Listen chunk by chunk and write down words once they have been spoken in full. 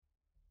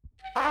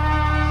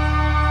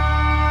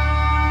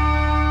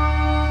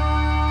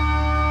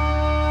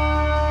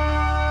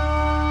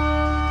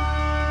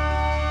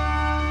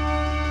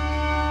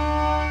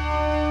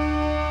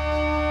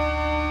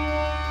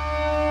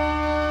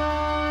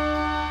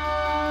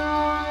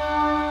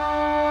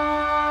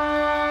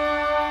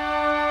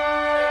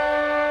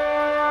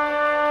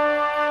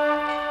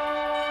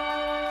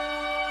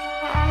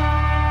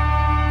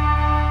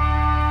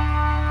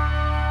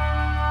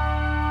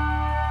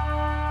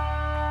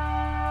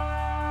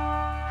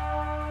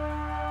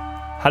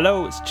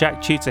Hello, it's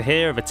Jack Tutor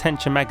here of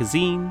Attention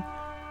Magazine.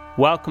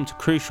 Welcome to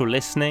Crucial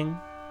Listening,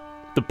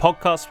 the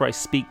podcast where I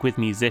speak with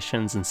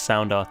musicians and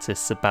sound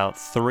artists about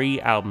 3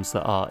 albums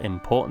that are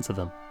important to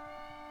them.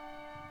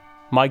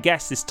 My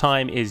guest this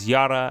time is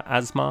Yara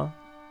Azmar,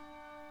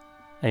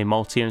 a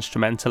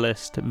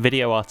multi-instrumentalist,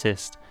 video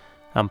artist,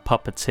 and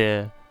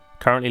puppeteer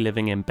currently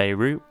living in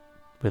Beirut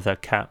with her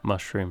cat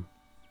Mushroom.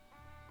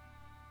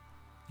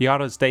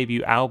 Yara's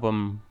debut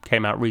album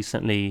came out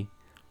recently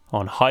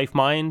on Hive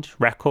Mind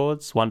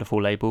Records,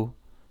 wonderful label.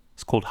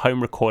 It's called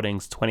Home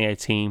Recordings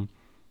 2018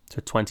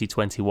 to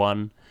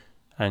 2021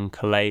 and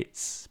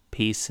collates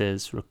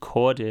pieces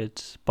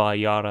recorded by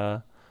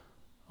Yara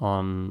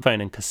on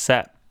phone and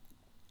cassette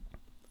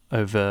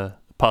over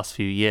the past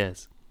few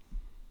years.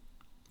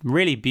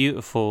 Really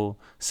beautiful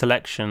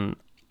selection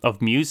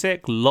of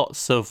music,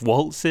 lots of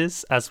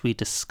waltzes as we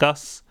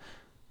discuss.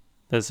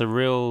 There's a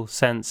real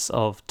sense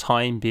of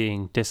time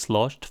being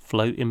dislodged,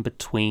 floating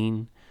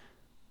between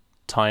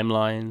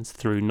timelines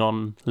through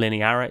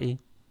non-linearity.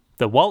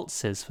 The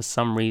waltzes, for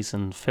some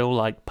reason, feel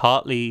like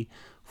partly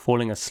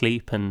falling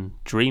asleep and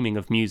dreaming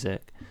of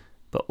music,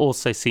 but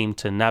also seem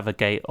to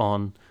navigate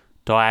on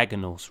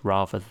diagonals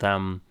rather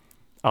than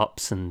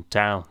ups and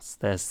downs.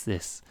 There's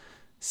this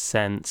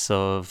sense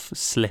of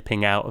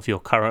slipping out of your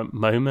current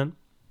moment,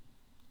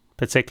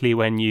 particularly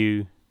when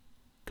you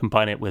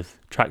combine it with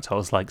track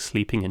titles like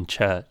Sleeping in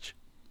Church.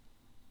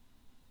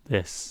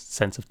 This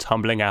sense of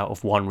tumbling out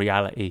of one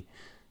reality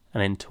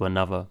and into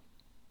another.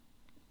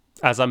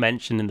 As I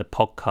mentioned in the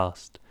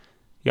podcast,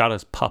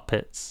 Yara's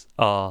puppets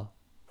are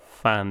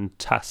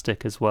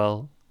fantastic as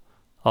well.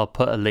 I'll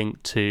put a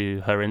link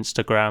to her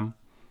Instagram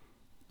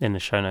in the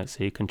show notes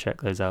so you can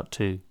check those out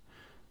too.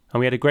 And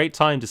we had a great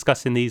time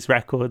discussing these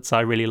records.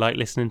 I really like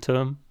listening to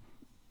them.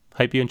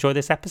 Hope you enjoy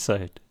this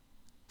episode.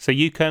 So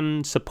you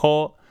can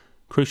support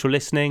Crucial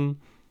Listening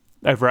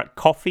over at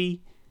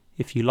Ko-fi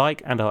if you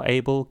like and are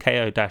able,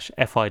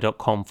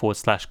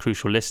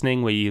 ko-fi.com/crucial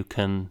listening, where you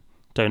can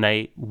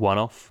donate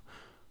one-off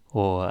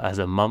or as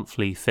a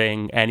monthly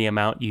thing, any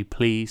amount you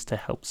please to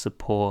help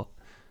support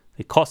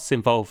the costs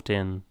involved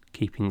in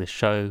keeping the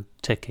show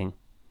ticking.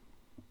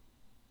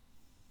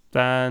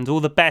 And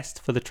all the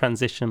best for the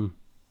transition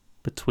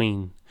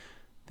between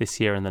this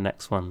year and the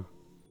next one.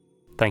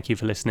 Thank you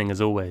for listening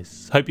as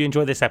always. Hope you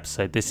enjoy this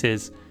episode. This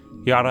is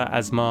Yara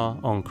Azmar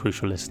on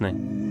Crucial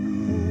Listening.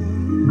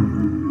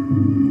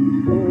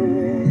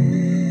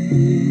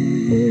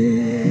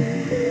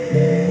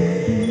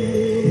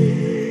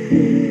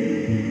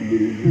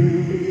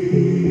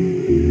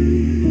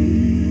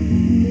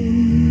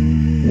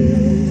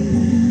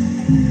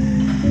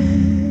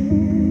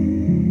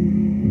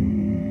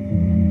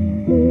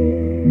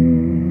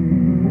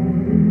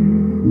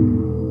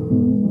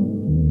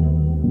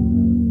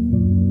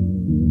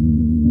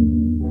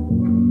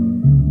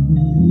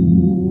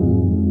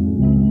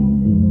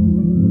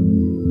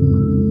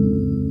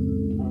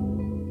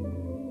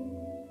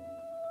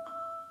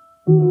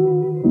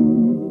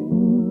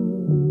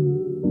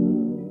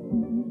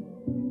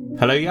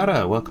 Hello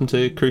Yara, welcome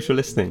to Crucial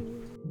Listening.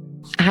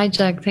 Hi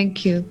Jack,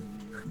 thank you.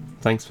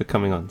 Thanks for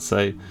coming on.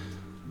 So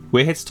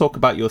we're here to talk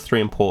about your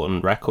 3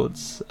 important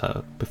records.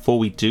 Before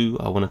we do,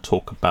 I want to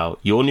talk about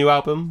your new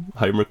album,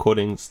 Home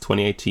Recordings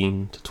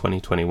 2018 to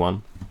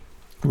 2021,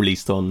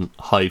 released on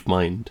Hive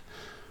Mind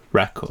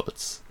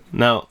Records.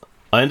 Now,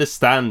 I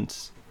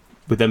understand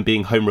with them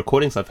being home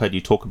recordings, I've heard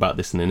you talk about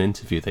this in an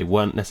interview, they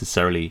weren't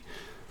necessarily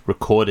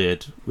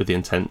recorded with the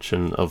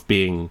intention of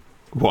being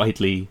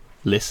widely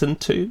listened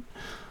to.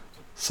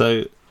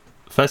 So,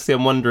 firstly,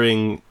 I'm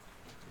wondering,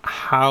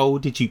 how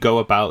did you go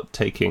about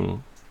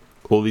taking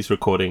all these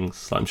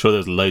recordings? I'm sure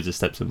there's loads of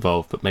steps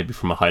involved, but maybe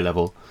from a high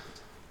level.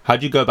 How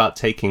do you go about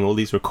taking all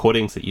these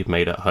recordings that you've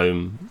made at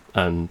home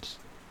and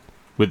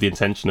with the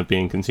intention of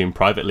being consumed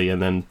privately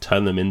and then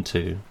turn them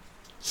into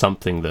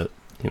something that,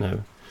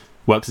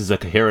 works as a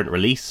coherent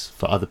release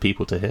for other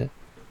people to hear?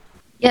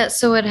 Yeah,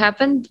 so what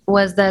happened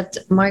was that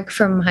Mark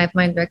from Hive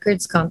Mind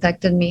Records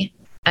contacted me.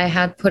 I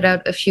had put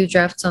out a few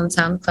drafts on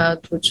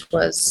SoundCloud, which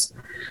was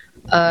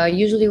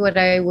usually what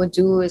I would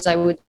do is I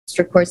would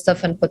record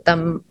stuff and put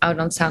them out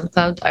on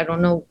SoundCloud. I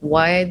don't know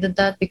why I did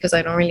that because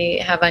I don't really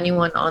have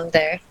anyone on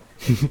there.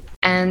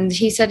 And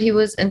he said he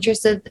was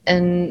interested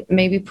in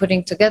maybe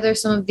putting together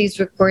some of these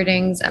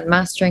recordings and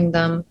mastering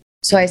them.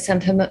 So I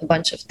sent him a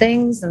bunch of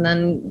things and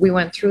then we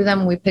went through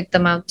them, we picked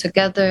them out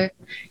together,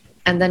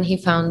 and then he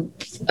found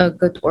a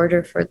good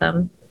order for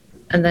them.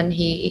 And then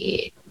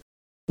he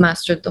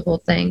mastered the whole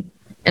thing.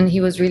 And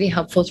he was really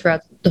helpful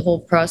throughout the whole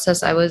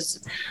process. I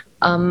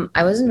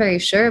wasn't very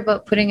sure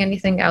about putting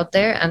anything out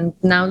there. And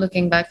now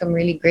looking back, I'm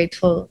really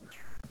grateful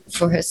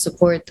for his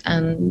support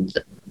and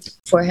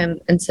for him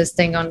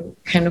insisting on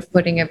kind of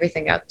putting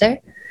everything out there.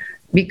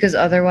 Because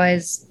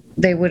otherwise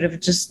they would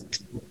have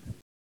just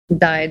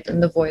died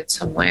in the void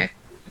somewhere.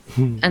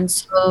 And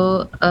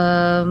so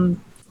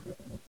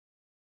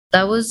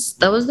that was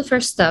the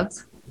first step,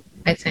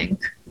 I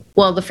think.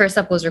 Well, the first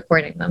step was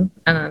recording them.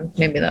 And then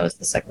maybe that was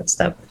the second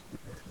step.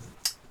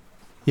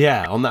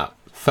 Yeah, on that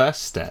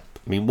first step,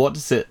 I mean, what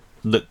does it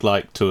look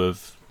like to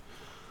have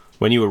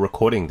when you were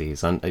recording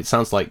these? And it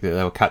sounds like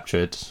they were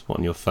captured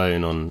on your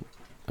phone on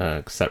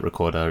a cassette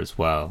recorder as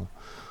well.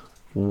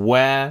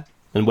 Where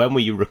and when were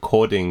you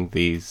recording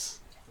these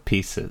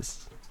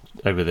pieces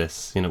over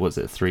this? Was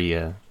it a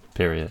 3-year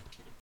period?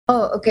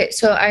 Oh, okay.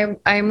 So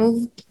I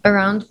moved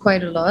around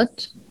quite a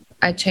lot.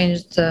 I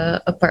changed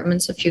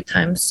apartments a few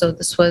times. So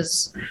this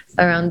was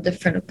around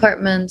different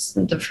apartments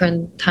and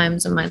different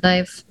times in my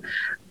life.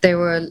 There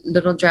were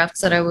little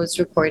drafts that I was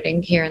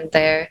recording here and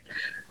there.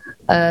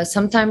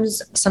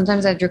 Sometimes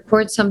I'd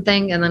record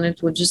something and then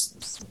it would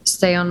just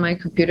stay on my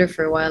computer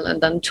for a while.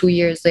 And then 2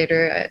 years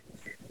later,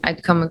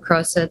 I'd come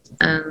across it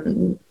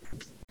and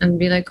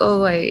be like,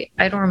 oh, I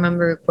don't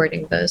remember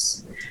recording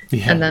this.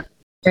 Yeah. And then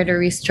try to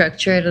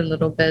restructure it a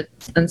little bit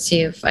and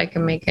see if I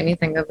can make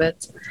anything of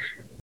it.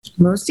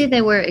 Mostly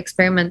they were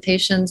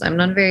experimentations. I'm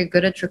not very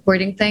good at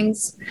recording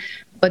things,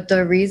 but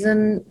the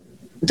reason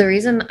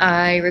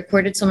I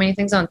recorded so many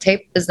things on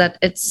tape is that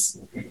it's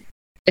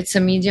a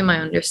medium I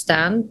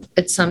understand.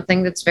 It's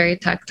something that's very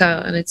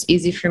tactile and it's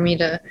easy for me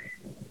to,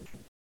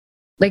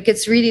 like,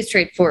 it's really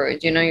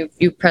straightforward.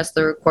 You press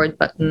the record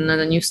button and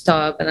then you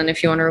stop. And then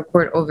if you want to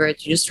record over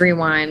it, you just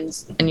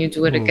rewind and you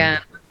do it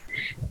again.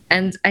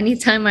 And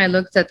anytime I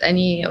looked at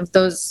any of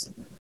those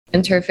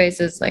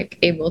interfaces like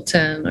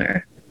Ableton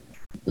or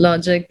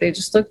Logic, they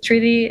just looked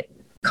really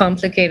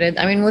complicated.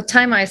 I mean, with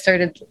time I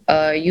started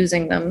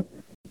using them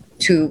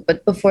too,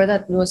 but before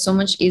that it was so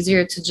much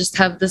easier to just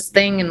have this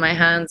thing in my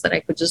hands that I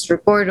could just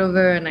record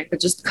over and I could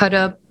just cut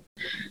up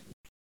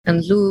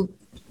and loop.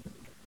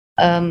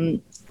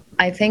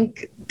 I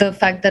think the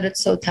fact that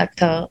it's so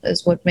tactile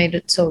is what made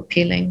it so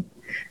appealing.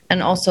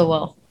 And also,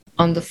 well,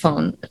 on the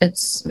phone,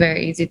 it's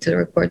very easy to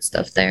record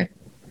stuff there.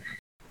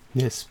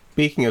 Yeah,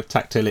 speaking of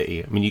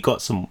tactility, I mean, you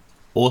got some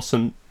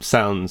awesome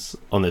sounds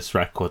on this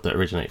record that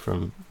originate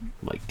from,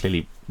 like,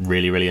 clearly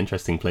really, really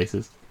interesting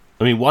places.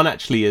 I mean, one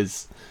actually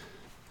is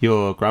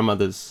your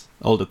grandmother's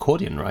old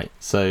accordion, right?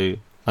 So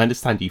I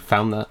understand you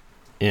found that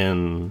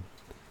in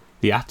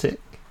the attic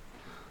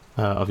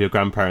of your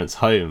grandparents'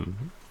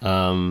 home.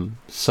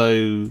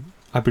 So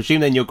I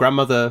presume then your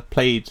grandmother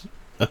played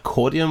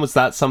accordion. Was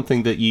that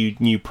something that you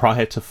knew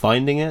prior to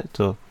finding it,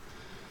 or?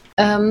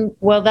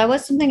 Well, that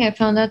was something I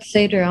found out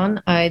later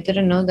on. I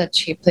didn't know that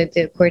she played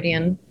the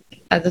accordion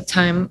at the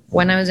time.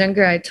 When I was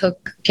younger, I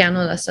took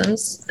piano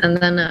lessons and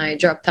then I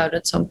dropped out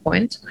at some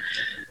point.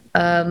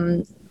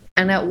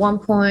 And at one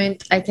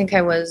point, I think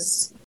I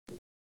was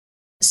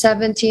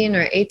 17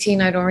 or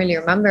 18, I don't really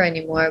remember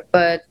anymore,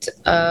 but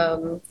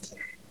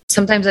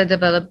sometimes I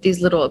develop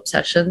these little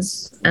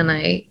obsessions and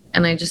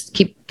I just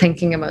keep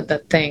thinking about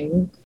that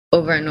thing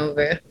over and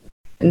over.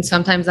 And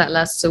sometimes that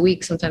lasts a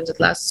week, sometimes it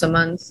lasts a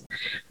month.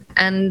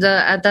 And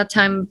at that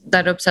time,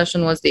 that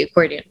obsession was the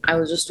accordion. I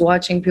was just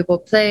watching people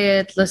play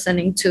it,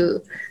 listening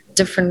to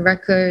different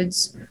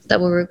records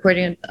that were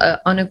recorded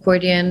on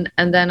accordion.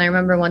 And then I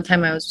remember one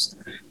time I was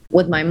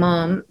with my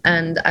mom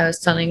and I was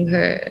telling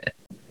her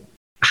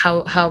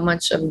how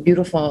much a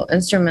beautiful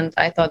instrument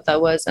I thought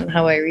that was and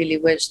how I really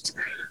wished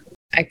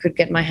I could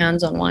get my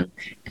hands on one.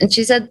 And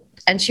she said,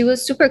 and she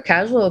was super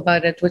casual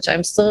about it, which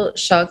I'm still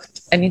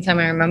shocked anytime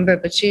I remember,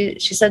 but she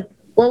said,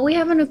 well, we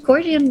have an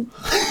accordion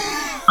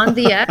on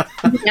the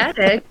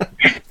attic.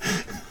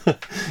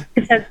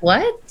 I said,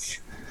 what?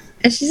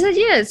 And she said,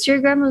 yeah, it's your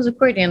grandma's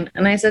accordion.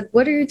 And I said,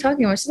 what are you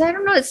talking about? She said, I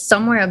don't know, it's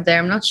somewhere up there.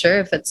 I'm not sure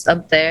if it's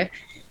up there.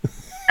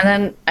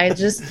 And then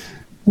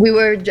we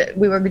were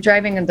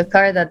driving in the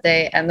car that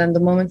day, and then the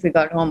moment we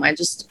got home, I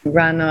just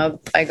ran up,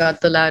 I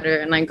got the ladder,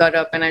 and I got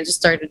up, and I just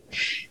started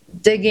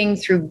digging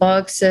through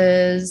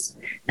boxes,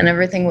 and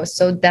everything was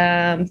so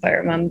damp, I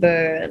remember,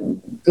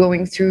 and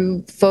going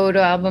through photo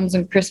albums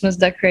and Christmas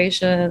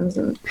decorations,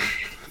 and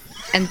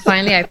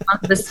finally I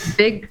found this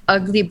big,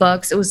 ugly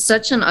box. It was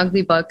such an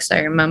ugly box, I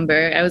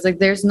remember. I was like,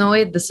 there's no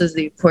way this is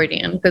the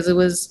accordion, because it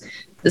was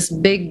this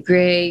big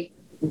gray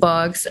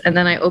box, and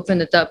then I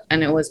opened it up,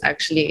 and it was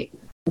actually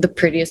the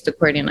prettiest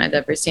accordion I'd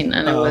ever seen,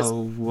 and it was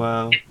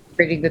wow,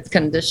 pretty good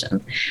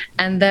condition.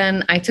 And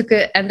then I took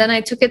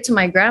it to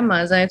my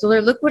grandma's, and I told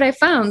her, look what I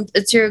found,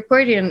 it's your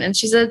accordion. And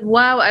she said,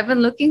 wow, I've been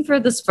looking for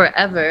this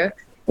forever.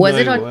 Was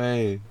it on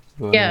way.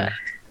 Wow. Yeah.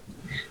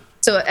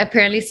 So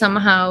apparently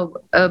somehow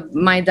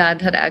my dad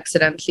had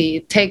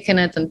accidentally taken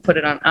it and put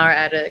it on our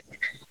attic,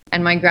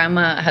 and my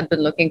grandma had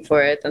been looking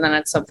for it, and then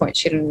at some point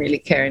she didn't really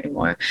care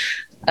anymore.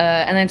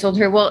 And I told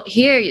her, well,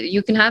 here,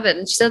 you can have it.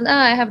 And she said,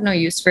 I have no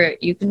use for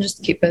it. You can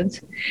just keep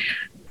it.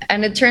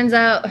 And it turns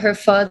out her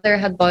father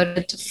had bought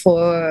it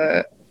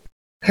for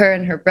her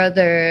and her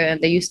brother,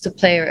 and they used to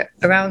play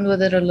around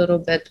with it a little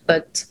bit,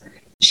 but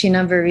she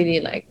never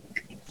really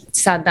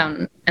sat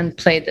down and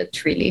played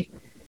it really.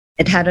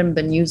 It hadn't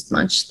been used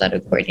much, that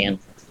accordion.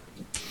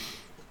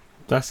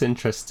 That's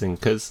interesting,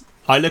 because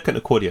I look at an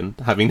accordion,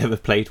 having never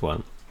played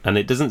one, and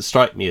it doesn't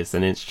strike me as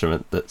an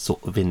instrument that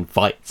sort of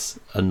invites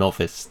a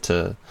novice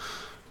to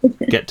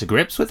get to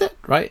grips with it,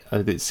 right?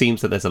 It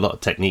seems that there's a lot of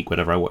technique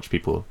whenever I watch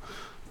people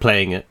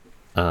playing it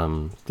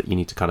that you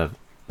need to kind of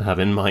have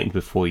in mind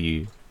before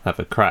you have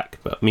a crack.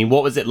 But I mean,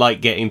 what was it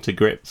like getting to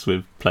grips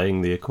with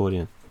playing the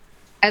accordion?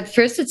 At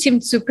first, it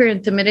seemed super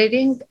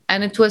intimidating,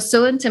 and it was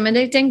so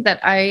intimidating that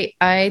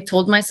I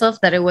told myself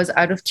that it was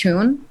out of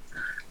tune.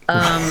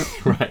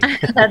 Right.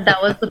 That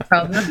was the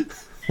problem.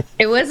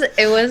 It was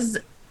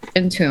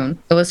in tune.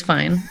 It was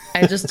fine.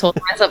 I just told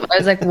myself, I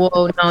was like,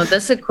 whoa, no,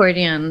 this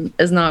accordion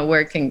is not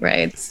working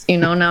right.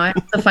 Now I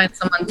have to find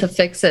someone to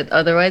fix it.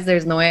 Otherwise,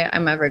 there's no way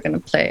I'm ever going to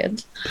play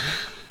it.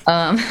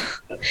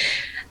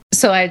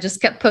 So I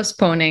just kept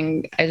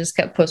postponing.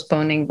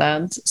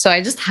 That. So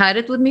I just had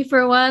it with me for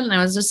a while, and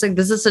I was just like,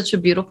 this is such a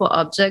beautiful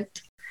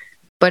object,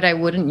 but I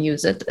wouldn't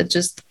use it.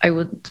 I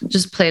would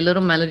just play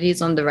little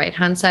melodies on the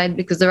right-hand side,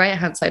 because the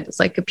right-hand side is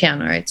like a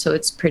piano, right? So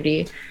it's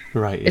pretty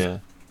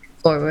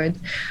forward.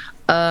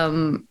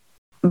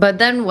 But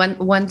then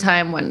one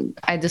time when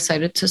I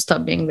decided to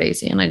stop being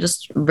lazy, and I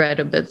just read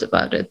a bit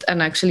about it,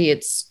 and actually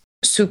it's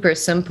super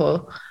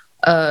simple.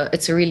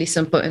 It's a really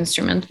simple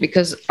instrument,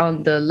 because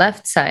on the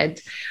left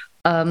side,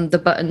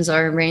 the buttons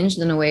are arranged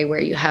in a way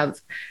where you have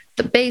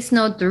the bass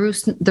note, the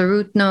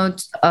root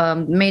note,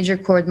 major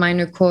chord,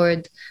 minor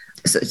chord.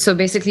 So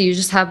basically, you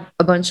just have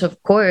a bunch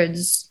of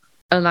chords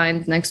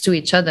aligned next to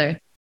each other,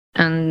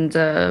 and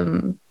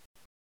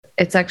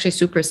it's actually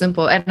super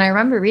simple. And I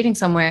remember reading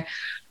somewhere,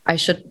 I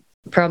should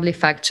probably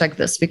fact check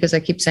this because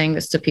I keep saying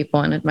this to people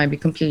and it might be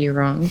completely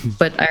wrong.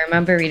 But I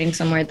remember reading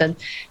somewhere that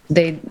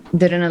they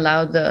didn't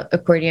allow the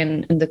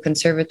accordion in the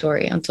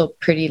conservatory until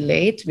pretty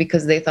late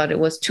because they thought it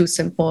was too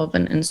simple of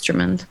an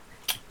instrument.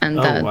 And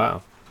that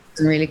wasn't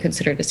really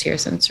considered a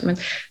serious instrument.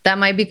 That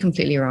might be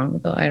completely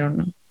wrong, though. I don't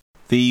know.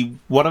 The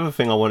one other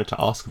thing I wanted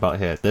to ask about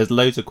here, there's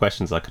loads of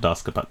questions I could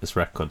ask about this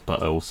record,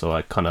 but also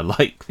I kind of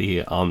like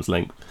the arm's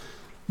length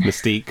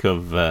mystique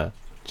of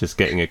just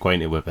getting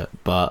acquainted with it.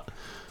 But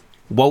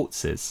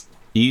waltzes,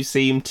 you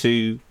seem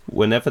to,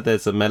 whenever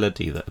there's a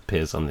melody that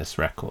appears on this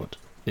record,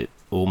 it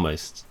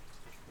almost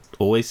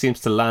always seems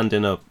to land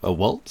in a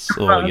waltz,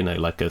 or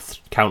like a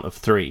count of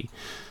three,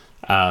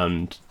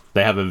 and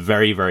they have a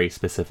very, very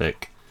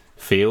specific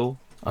feel.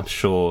 I'm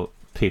sure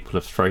people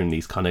have thrown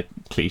these kind of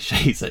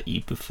cliches at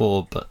you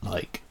before, but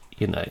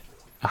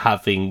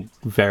having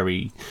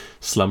very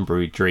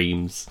slumbery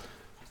dreams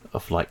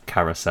of like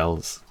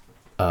carousels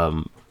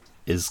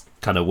is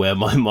kind of where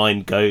my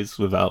mind goes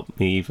without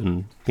me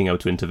even being able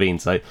to intervene.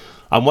 So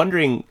I'm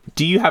wondering,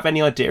 do you have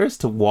any idea as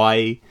to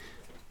why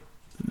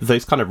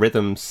those kind of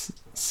rhythms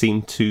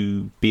seem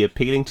to be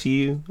appealing to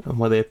you and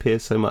why they appear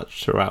so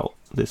much throughout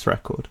this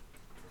record?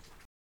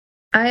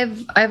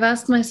 I've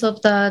asked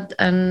myself that,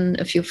 and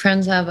a few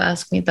friends have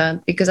asked me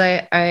that, because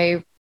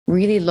I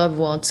really love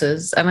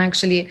waltzes, and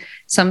actually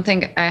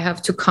something I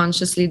have to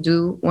consciously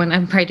do when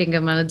I'm writing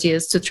a melody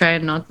is to try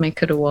and not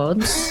make it a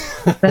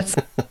waltz. That's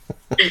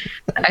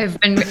I've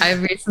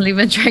recently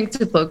been trying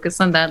to focus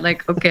on that.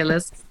 Like, okay,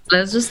 let's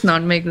just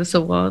not make this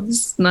a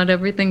waltz. Not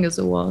everything is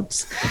a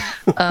waltz.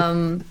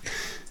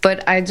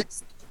 But I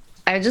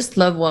just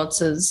love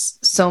waltzes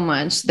so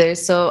much.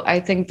 I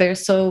think they're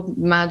so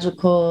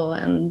magical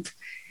and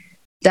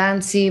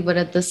dancey, but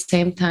at the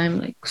same time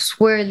like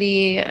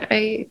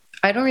swirly.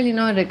 I don't really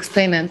know how to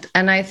explain it.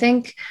 And I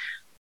think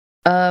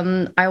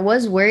I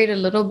was worried a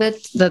little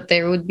bit that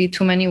there would be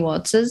too many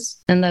waltzes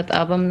in that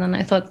album, and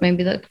I thought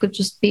maybe that could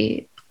just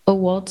be a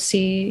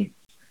waltzy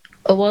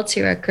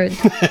record.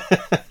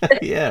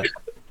 Yeah.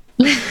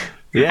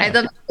 I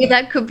thought maybe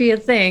that could be a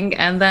thing,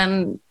 and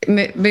then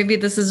maybe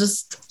this is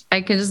just, I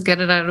can just get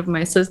it out of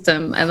my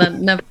system and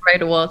then never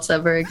write a waltz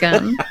ever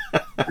again.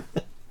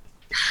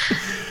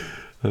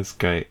 That's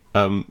great.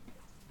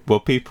 Well,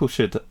 people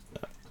should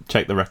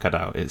check the record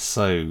out. It's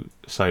so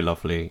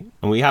lovely,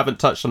 and we haven't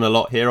touched on a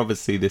lot here.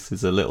 Obviously, this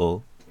is a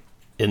little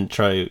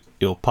intro.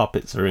 Your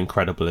puppets are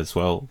incredible as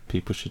well.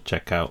 People should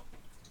check out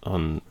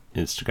on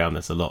Instagram.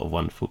 There's a lot of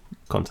wonderful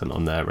content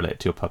on there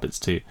related to your puppets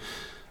too,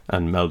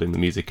 and melding the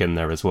music in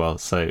there as well.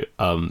 So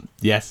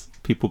yes,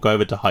 people go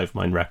over to Hive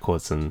Mind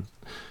Records and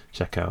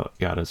check out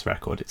Yara's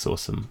record. It's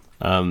awesome.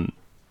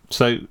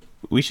 So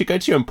we should go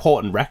to your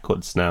important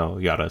records now,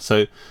 Yara.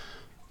 So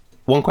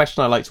one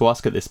question I like to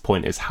ask at this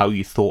point is how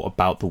you thought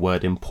about the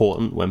word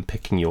important when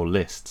picking your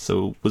list.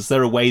 So was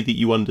there a way that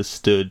you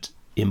understood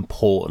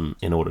important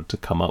in order to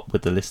come up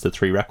with the list of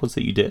 3 records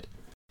that you did?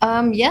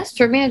 Yes,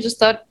 for me, I just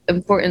thought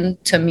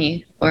important to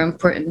me, or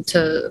important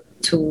to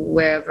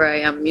wherever I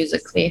am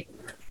musically.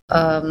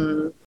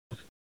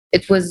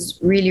 It was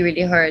really,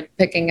 really hard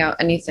picking out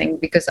anything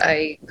because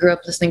I grew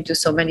up listening to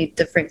so many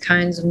different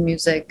kinds of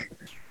music,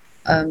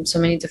 so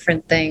many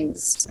different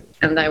things,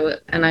 and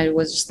I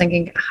was just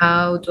thinking,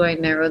 how do I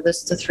narrow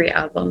this to 3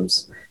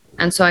 albums?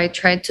 And so I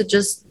tried to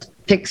just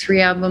pick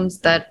 3 albums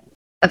that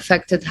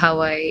affected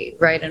how I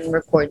write and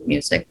record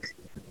music.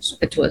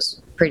 It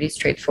was pretty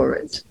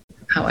straightforward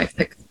how I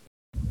picked.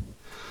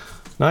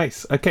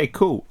 Nice. Okay,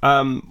 cool.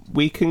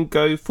 We can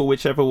go for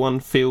whichever one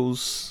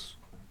feels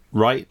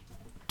right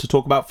to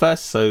talk about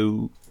first.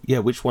 So yeah,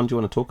 which one do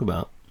you want to talk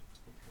about?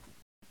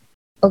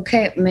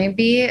 Okay,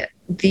 maybe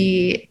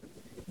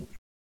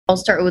I'll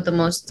start with the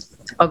most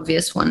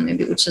obvious one,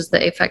 maybe, which is the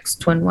Aphex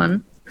Twin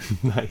one.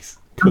 Nice.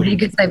 Cool.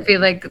 because I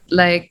feel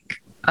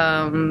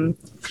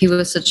he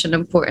was such an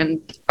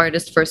important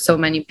artist for so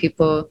many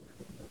people.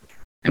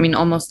 I mean,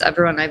 almost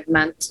everyone I've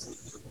met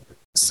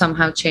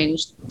somehow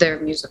changed their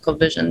musical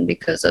vision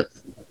because of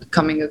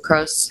coming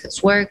across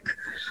his work.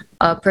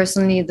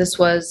 Personally, this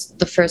was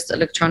the first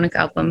electronic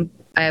album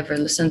I ever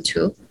listened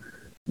to.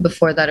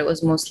 Before that, it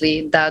was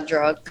mostly dad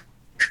rock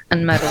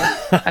and metal.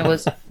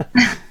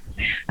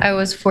 I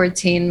was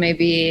 14,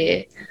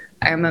 maybe.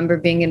 I remember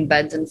being in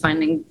bed and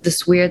finding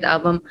this weird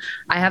album.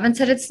 I haven't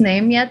said its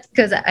name yet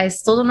because I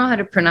still don't know how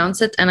to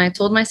pronounce it. And I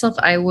told myself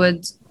I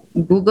would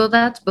Google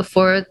that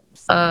before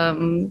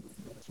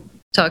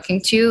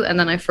talking to you, and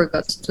then I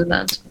forgot to do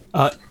that.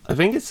 I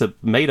think it's a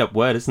made-up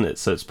word, isn't it?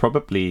 So it's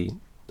probably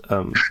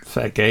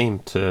fair game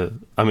to...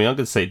 I mean, I'm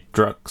going to say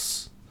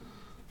Drux.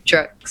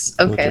 Drux,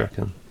 What do okay. you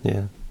reckon?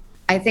 Yeah.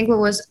 I think what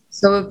was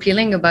so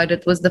appealing about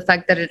it was the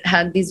fact that it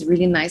had these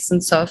really nice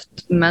and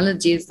soft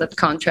melodies that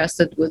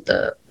contrasted with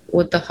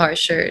the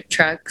harsher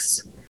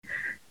tracks.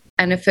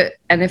 And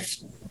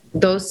if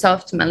those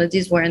soft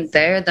melodies weren't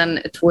there, then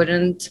it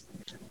wouldn't...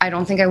 I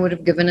don't think I would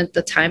have given it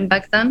the time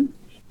back then,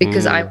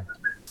 because I wasn't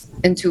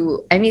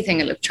into anything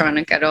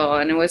electronic at all.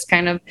 And it was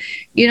kind of,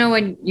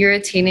 when you're a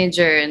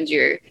teenager and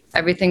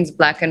everything's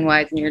black and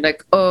white and you're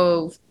like,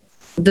 oh,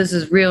 this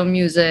is real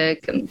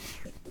music and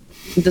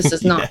this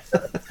is not.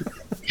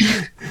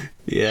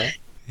 Yeah.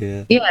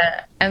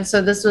 Yeah. And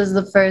so this was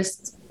the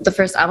first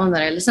album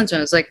that I listened to. I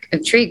was like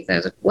intrigued. I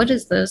was like, what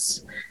is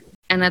this?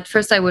 And at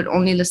first I would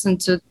only listen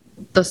to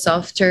the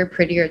softer,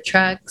 prettier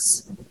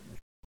tracks.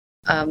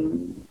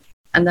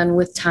 And then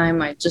with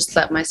time, I just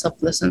let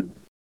myself listen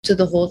to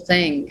the whole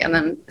thing. And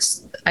then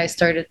I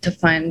started to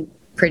find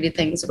pretty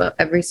things about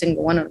every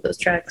single one of those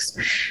tracks.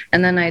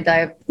 And then I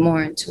dived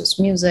more into his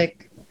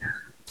music.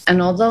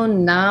 And although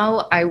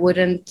now I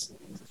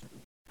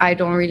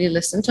don't really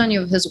listen to any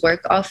of his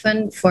work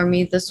often, for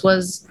me, this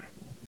was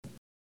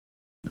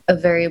a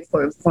very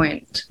important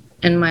point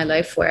in my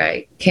life where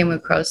I came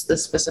across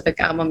this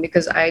specific album,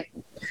 because I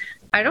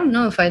don't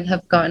know if I'd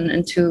have gotten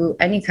into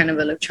any kind of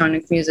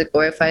electronic music,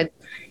 or if I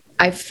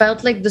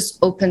felt like this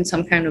opened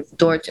some kind of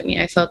door to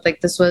me. I felt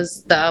like this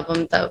was the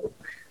album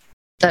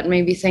that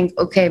made me think,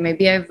 okay,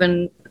 maybe I've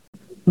been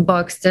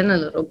boxed in a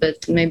little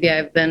bit. Maybe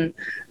I've been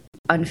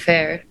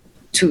unfair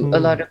to a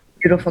lot of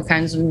beautiful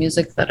kinds of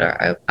music that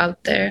are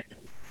out there.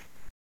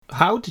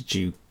 How did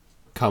you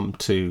come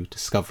to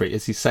discover it?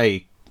 As you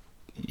say,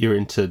 you're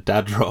into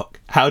dad rock.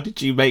 How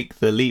did you make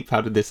the leap? How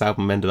did this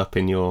album end up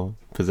in your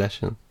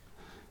possession?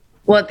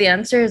 Well, the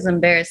answer is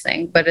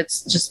embarrassing, but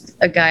it's just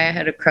a guy I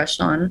had a crush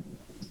on.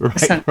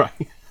 Right.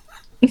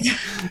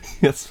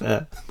 That's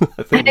fair.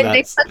 I think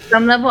at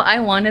some level I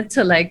wanted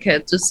to like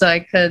it just so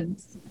I could,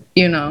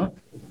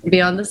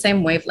 be on the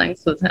same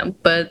wavelength with him.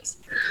 But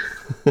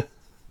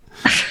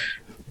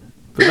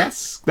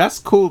that's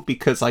cool,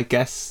 because I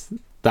guess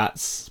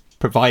that's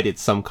provided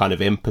some kind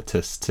of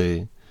impetus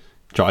to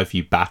drive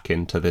you back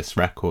into this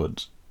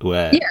record,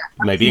 where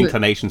maybe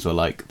inclinations were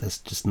like, there's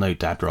just no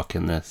dad rock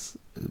in this.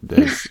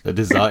 There's a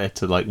desire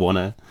to want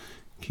to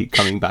keep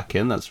coming back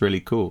in. That's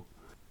really cool.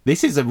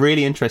 This is a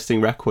really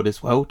interesting record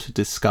as well to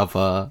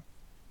discover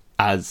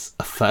as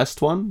a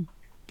first one.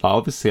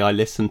 Obviously, I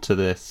listened to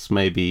this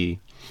maybe,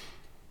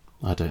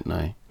 I don't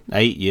know,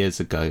 8 years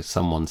ago.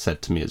 Someone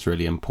said to me it's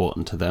really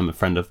important to them, a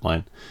friend of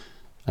mine.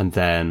 And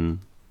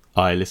then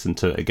I listened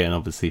to it again,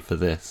 obviously, for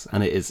this.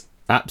 And it is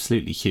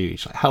absolutely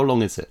huge. How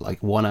long is it?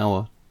 1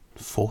 hour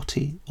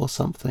 40 or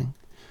something?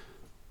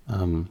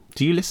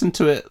 Do you listen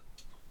to it?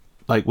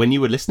 When you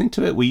were listening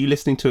to it, were you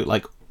listening to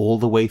it all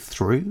the way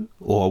through,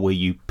 or were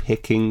you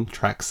picking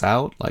tracks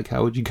out?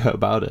 How would you go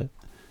about it?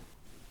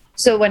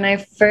 So when I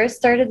first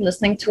started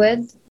listening to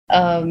it,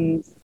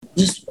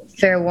 just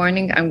fair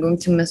warning, I'm going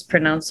to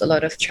mispronounce a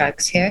lot of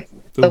tracks here.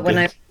 But when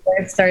I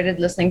first started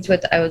listening to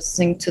it, I was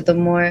listening to the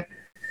more...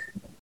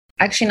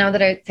 Actually, now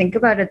that I think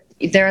about it,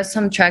 there are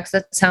some tracks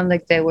that sound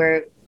like they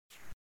were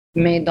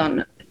made on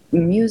a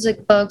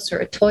music box or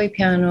a toy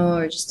piano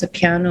or just a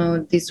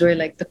piano. These were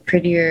the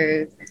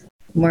prettier,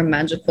 more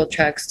magical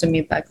tracks to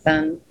me back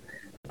then.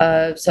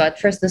 So at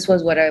first this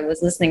was what I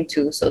was listening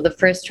to. So the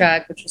first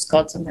track, which was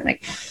called something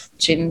like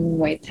Jin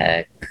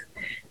Waitek,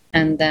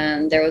 and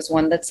then there was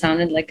one that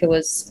sounded like it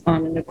was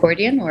on an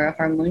accordion or a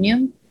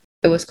harmonium.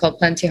 It was called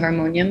Plenty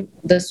Harmonium.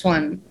 This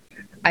one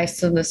I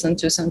still listen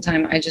to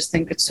sometime. I just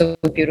think it's so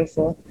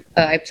beautiful.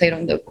 I played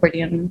on the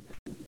accordion.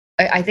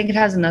 I think it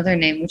has another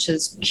name, which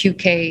is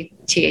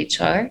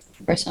QKTHR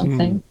or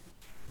something.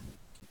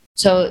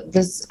 So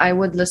I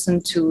would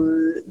listen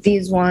to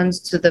these ones,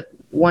 to the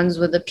ones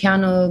with the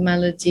piano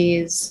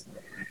melodies.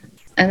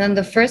 And then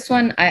the first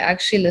one I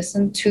actually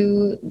listened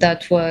to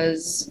that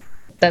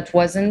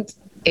wasn't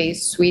a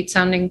sweet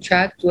sounding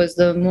track was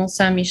the Mont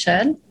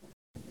Saint-Michel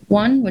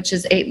one, which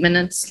is 8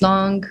 minutes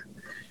long.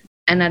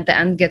 And at the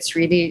end gets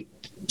really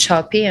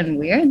choppy and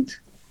weird.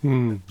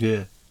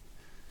 Yeah.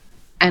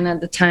 And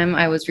at the time,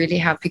 I was really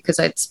happy because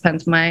I'd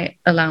spent my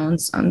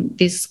allowance on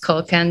these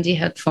Skull Candy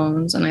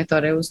headphones, and I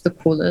thought it was the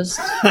coolest.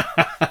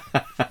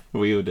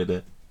 We all did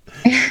it.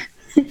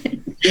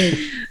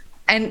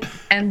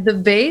 And the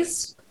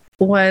bass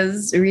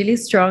was really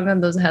strong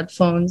on those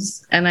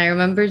headphones, and I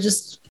remember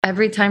just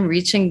every time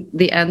reaching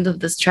the end of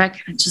this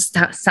track, it just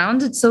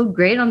sounded so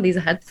great on these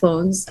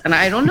headphones. And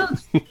I don't know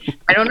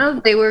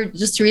if they were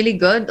just really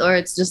good, or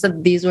it's just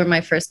that these were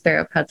my first pair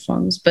of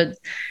headphones. But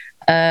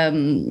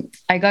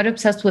I got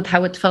obsessed with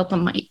how it felt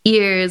on my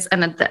ears.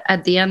 And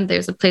at the end,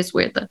 there's a place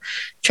where the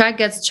track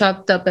gets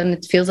chopped up and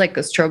it feels like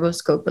a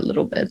stroboscope a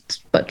little bit,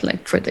 but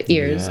like for the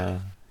ears.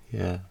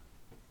 Yeah.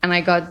 And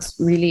I got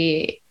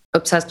really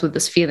obsessed with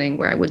this feeling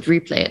where I would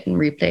replay it and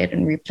replay it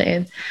and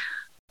replay it.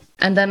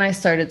 And then I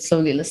started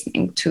slowly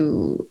listening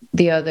to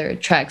the other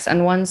tracks.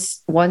 And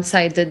once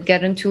I did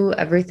get into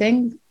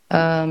everything,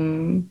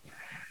 I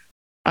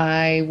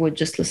would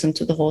just listen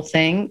to the whole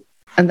thing.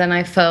 And then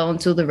I fell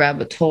into the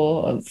rabbit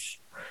hole of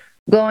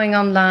going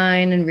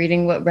online and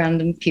reading what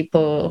random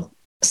people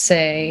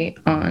say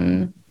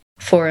on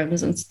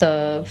forums and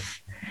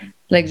stuff.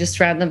 Like just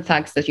random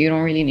facts that you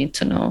don't really need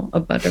to know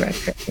about a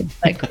record.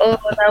 Like, oh,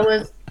 that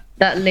was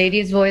that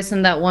lady's voice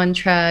in that one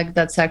track.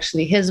 That's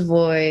actually his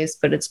voice,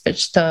 but it's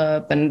pitched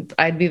up. And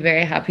I'd be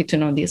very happy to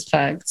know these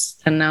facts.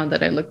 And now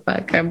that I look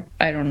back, I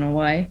don't know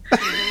why.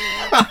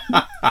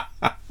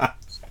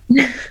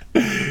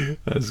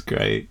 That's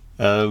great.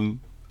 I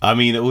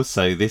mean,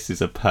 also, this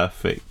is a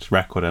perfect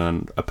record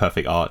and a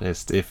perfect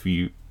artist if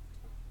you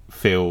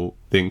feel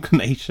the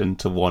inclination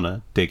to want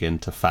to dig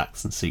into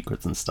facts and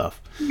secrets and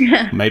stuff.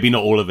 Yeah. Maybe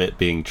not all of it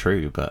being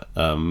true, but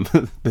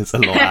there's a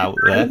lot out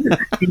there.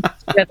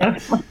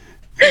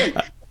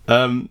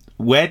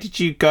 Where did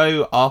you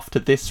go after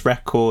this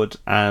record,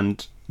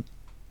 and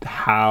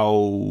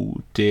how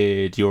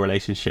did your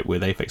relationship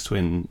with Aphex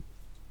Twin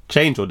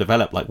change or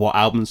develop? Like, what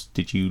albums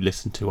did you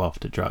listen to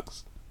after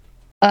Drugs?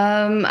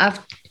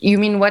 You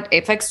mean what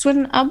Aphex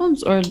Twin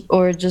albums,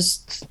 or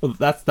just? Well,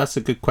 that's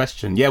a good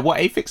question. Yeah, what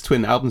Aphex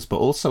Twin albums, but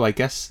also I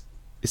guess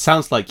it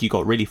sounds like you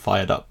got really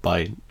fired up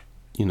by,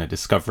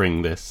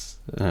 discovering this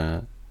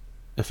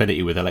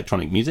affinity with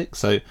electronic music.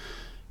 So,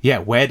 yeah,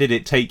 where did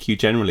it take you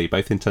generally,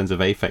 both in terms of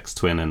Aphex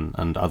Twin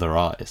and other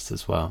artists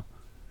as well?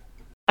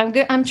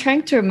 I'm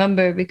trying to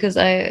remember because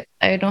I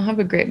don't have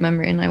a great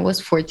memory, and I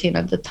was 14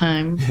 at the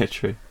time. Yeah,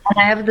 true. And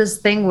I have this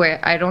thing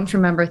where I don't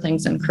remember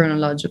things in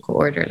chronological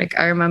order. Like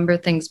I remember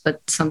things, but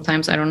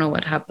sometimes I don't know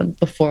what happened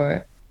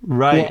before.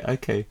 Right. Yeah.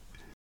 Okay.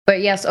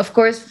 But yes, of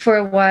course, for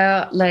a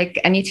while, like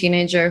any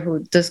teenager who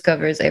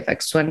discovers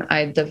Aphex Twin,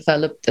 I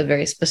developed a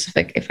very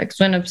specific Aphex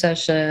Twin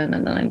obsession,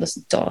 and then I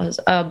listened to all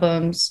his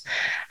albums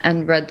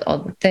and read all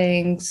the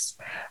things,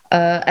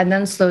 and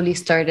then slowly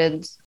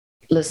started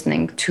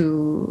listening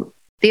to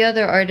the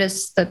other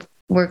artists that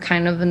were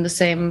kind of in the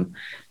same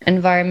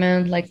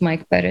environment, like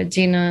Mike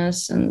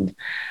Paradinas. And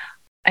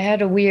I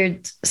had a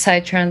weird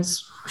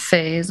psytrance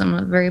phase. I'm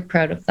not very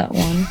proud of that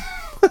one.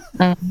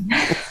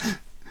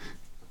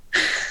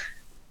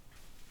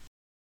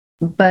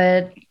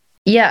 But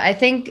yeah, I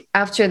think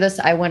after this,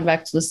 I went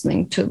back to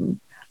listening to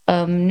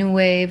new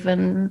wave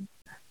and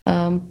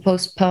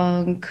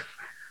post-punk.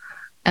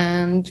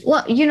 And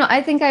well,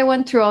 I think I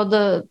went through all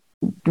the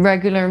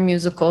regular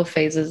musical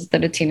phases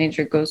that a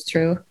teenager goes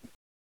through.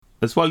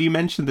 As well, you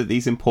mentioned that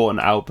these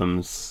important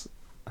albums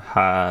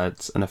had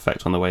an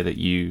effect on the way that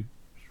you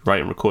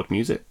write and record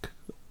music.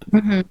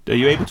 Mm-hmm. Are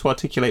you able to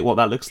articulate what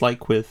that looks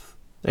like with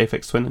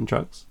Aphex Twin and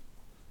Drugs?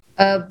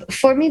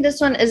 For me, this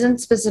one isn't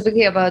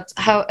specifically about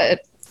how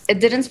it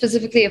didn't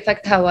specifically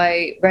affect how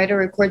I write or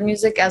record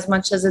music as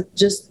much as it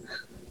just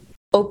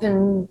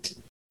opened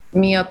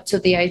me up to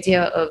the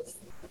idea of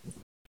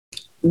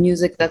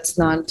music that's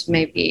not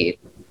maybe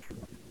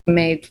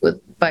made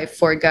by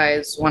four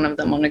guys, one of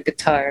them on a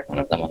guitar, one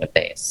of them on a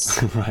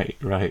bass.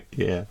 Right,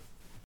 yeah.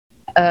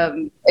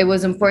 It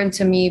was important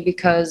to me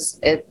because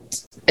it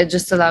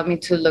just allowed me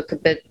to look a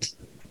bit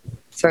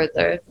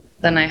further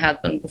than I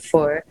had been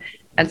before,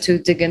 and to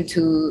dig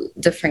into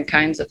different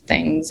kinds of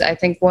things. I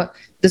think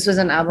this was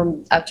an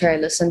album after I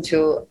listened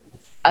to,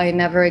 I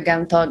never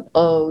again thought,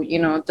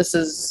 this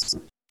is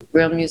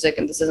real music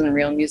and this isn't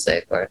real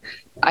music, or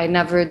I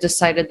never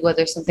decided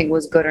whether something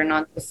was good or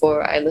not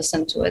before I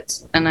listened to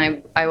it.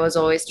 And I was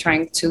always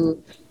trying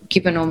to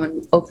keep an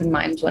open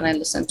mind when I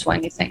listened to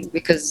anything,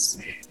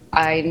 because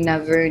I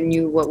never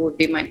knew what would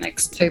be my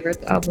next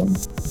favorite album.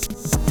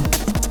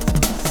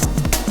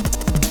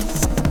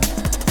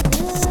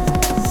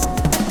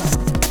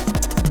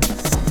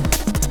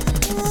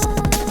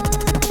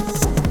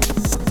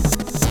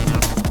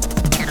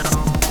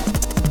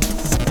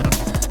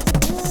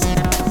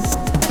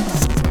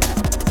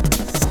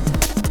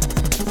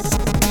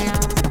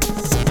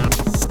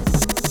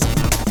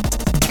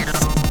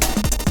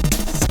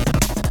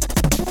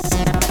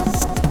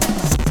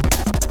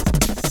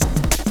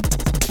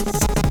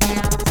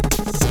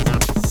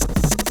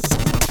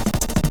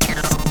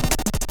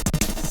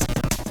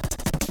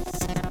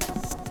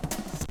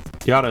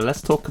 Yara,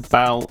 let's talk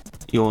about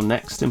your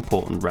next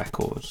important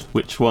record.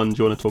 Which one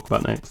do you want to talk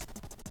about next?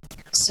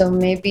 So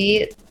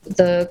maybe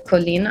the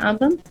Colleen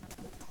album.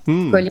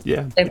 Colleen,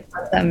 yeah.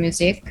 that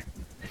music.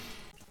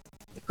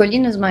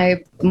 Colleen is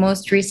my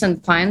most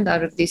recent find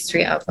out of these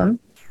three albums.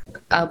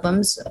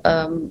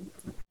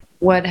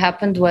 What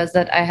happened was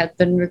that I had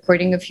been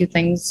recording a few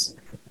things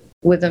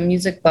with a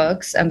music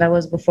box, and that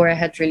was before I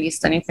had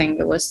released anything.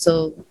 It was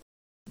still,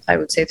 I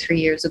would say, 3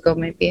 years ago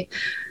maybe.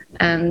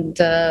 And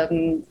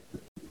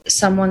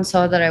someone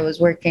saw that I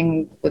was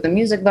working with a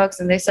music box,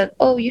 and they said,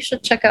 "Oh, you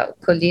should check out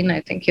Colleen.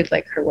 I think you'd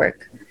like her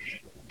work."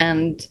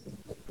 And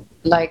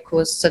like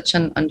was such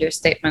an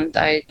understatement.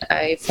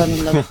 I fell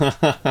in love.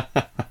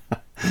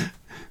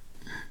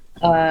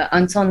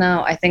 Until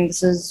now, I think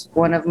this is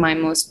one of my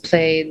most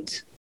played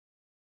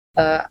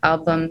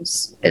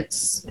albums.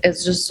 It's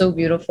just so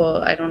beautiful.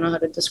 I don't know how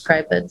to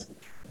describe it.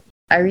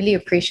 I really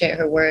appreciate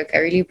her work. I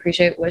really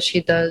appreciate what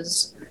she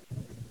does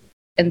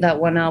in that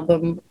one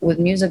album with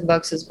music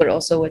boxes, but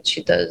also what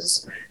she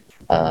does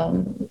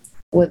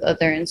with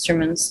other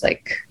instruments,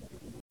 like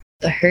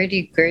the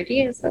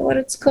hurdy-gurdy. Is that what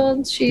it's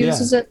called? She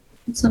uses it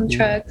in some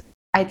track.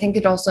 I think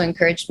it also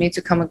encouraged me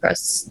to come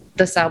across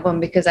this album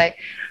because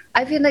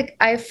I feel like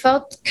I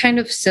felt kind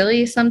of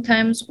silly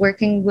sometimes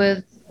working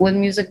with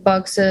music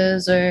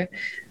boxes, or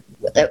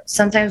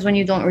sometimes when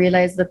you don't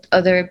realize that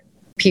other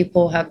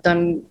people have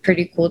done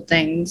pretty cool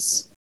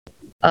things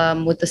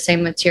with the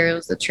same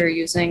materials that you're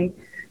using.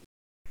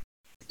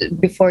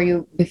 Before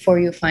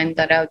you find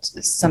that out,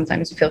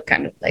 sometimes you feel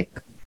kind of like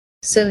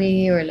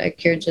silly, or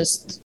like you're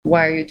just,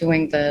 why are you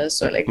doing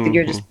this, or like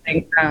you're just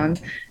playing around.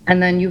 And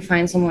then you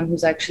find someone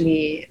who's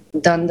actually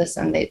done this,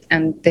 and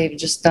they've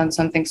just done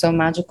something so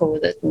magical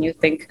with it, and you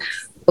think,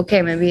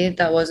 okay, maybe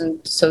that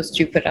wasn't so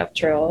stupid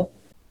after all.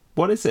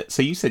 What is it?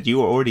 So you said you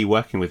were already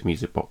working with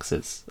music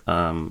boxes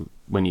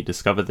when you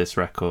discovered this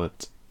record,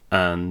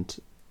 and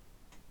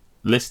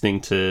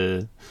listening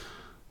to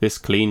this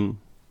Colleen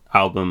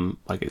album,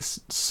 like,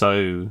 it's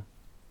so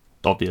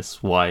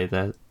obvious why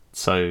they're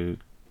so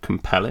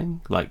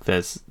compelling. Like,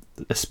 there's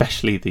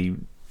especially the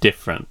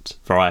different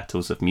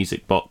varietals of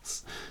music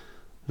box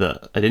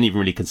that I didn't even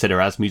really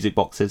consider as music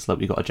boxes. Like,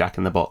 we got a Jack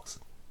in the Box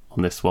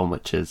on this one,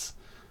 which is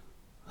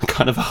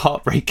kind of a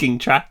heartbreaking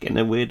track in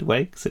a weird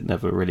way because it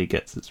never really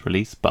gets its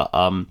release. But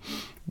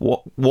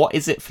what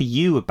is it for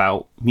you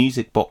about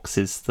music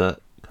boxes that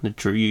kind of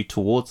drew you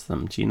towards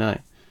them? Do you know?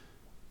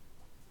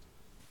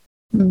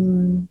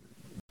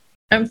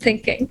 I'm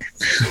thinking.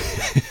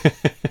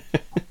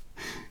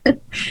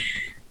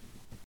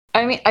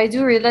 I mean, I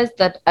do realize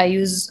that I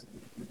use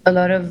a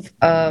lot of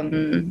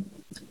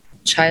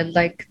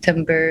childlike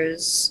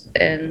timbres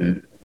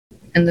in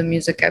the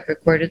music I've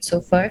recorded so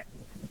far.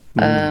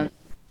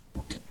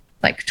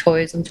 Like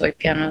toys and toy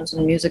pianos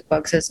and music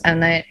boxes.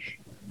 And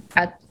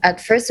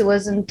at first it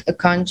wasn't a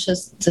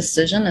conscious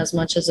decision as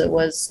much as it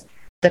was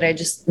that I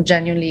just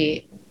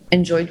genuinely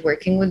enjoyed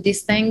working with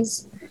these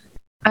things.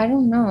 I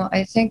don't know.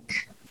 I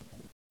think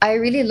I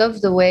really love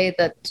the way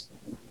that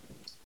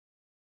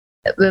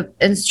the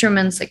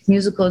instruments, like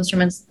musical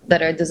instruments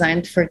that are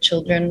designed for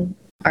children,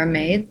 are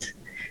made.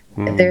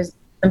 There's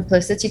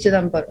simplicity to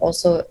them, but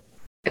also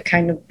a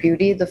kind of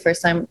beauty. The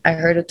first time I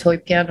heard a toy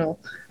piano,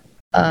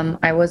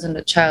 I wasn't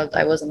a child,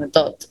 I was an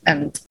adult,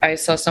 and I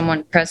saw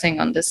someone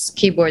pressing on this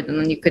keyboard, and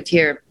then you could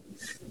hear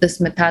this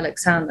metallic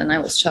sound, and I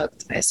was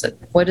shocked. I said,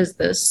 "What is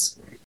this?"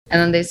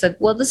 And then they said,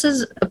 "Well, this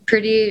is a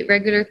pretty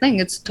regular thing.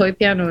 It's a toy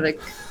piano, like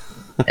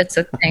it's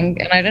a thing."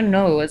 And I didn't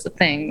know it was a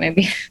thing,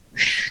 maybe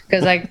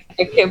because I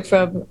came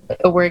from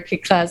a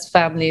working class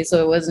family,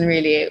 so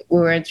we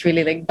weren't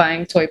really like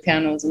buying toy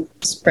pianos and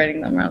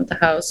spreading them around the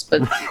house.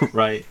 But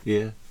Right,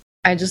 yeah.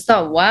 I just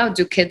thought, wow,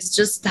 do kids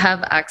just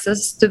have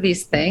access to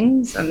these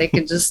things and they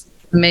could just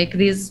make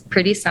these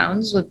pretty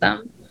sounds with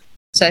them?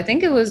 So I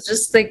think it was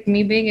just like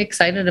me being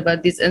excited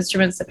about these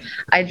instruments.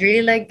 I'd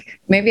really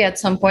like, maybe at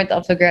some point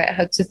I'll figure out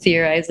how to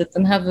theorize it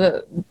and have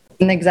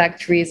an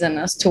exact reason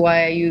as to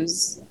why I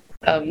use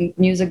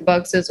music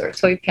boxes or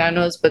toy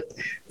pianos. But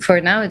for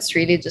now, it's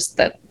really just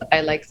that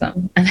I like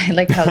them and I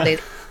like how they...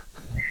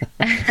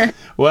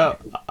 Well,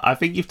 I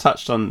think you've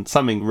touched on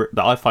something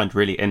that I find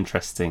really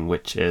interesting,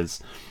 which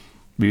is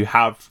you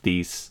have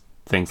these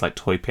things like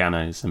toy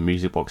pianos and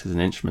music boxes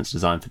and instruments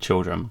designed for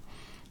children.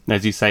 And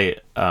as you say,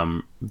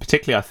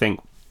 particularly I think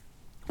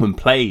when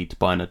played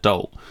by an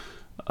adult,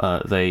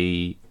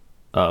 they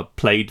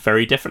played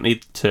very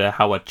differently to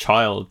how a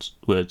child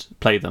would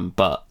play them.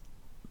 But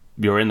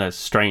you're in a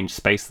strange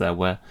space there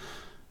where,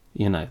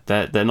 you know,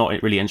 they're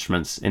not really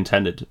instruments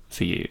intended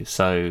for you.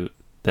 So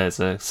there's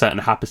a certain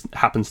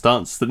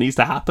happenstance that needs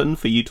to happen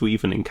for you to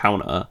even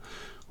encounter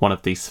one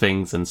of these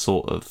things and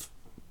sort of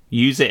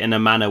use it in a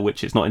manner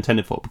which it's not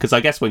intended for. Because I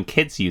guess when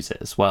kids use it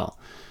as well,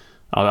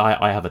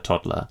 I have a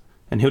toddler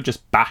and he'll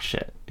just bash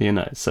it, you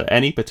know. So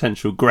any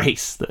potential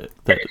grace that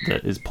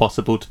is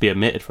possible to be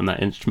emitted from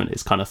that instrument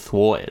is kind of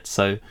thwarted.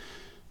 So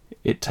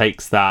it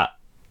takes that,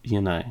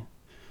 you know,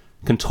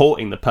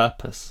 contorting the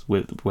purpose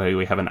with where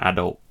we have an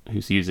adult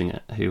who's using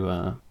it,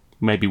 who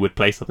maybe would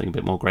play something a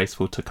bit more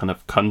graceful to kind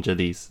of conjure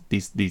these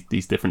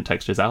different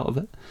textures out of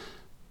it.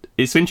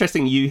 It's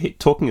interesting you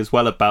talking as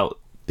well about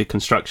the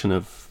construction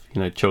of,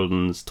 you know,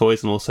 children's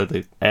toys and also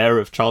the air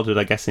of childhood,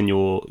 I guess, in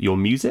your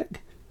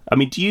music. I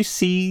mean, do you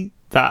see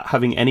that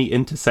having any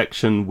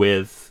intersection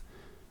with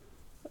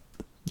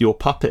your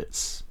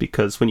puppets?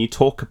 Because when you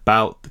talk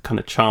about the kind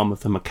of charm of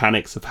the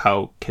mechanics of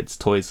how kids'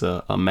 toys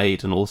are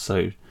made, and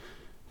also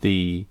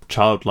the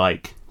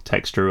childlike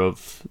texture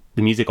of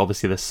the music,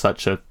 obviously there's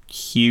such a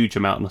huge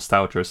amount of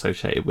nostalgia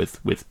associated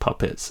with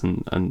puppets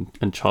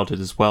and childhood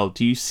as well.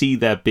 Do you see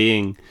there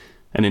being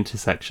an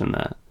intersection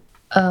there?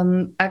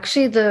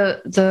 Actually,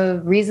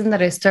 the reason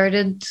that I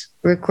started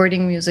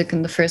recording music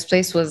in the first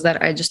place was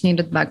that I just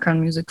needed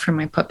background music for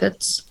my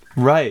puppets.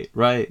 Right.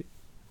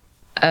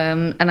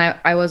 And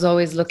I was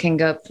always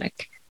looking up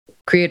like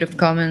Creative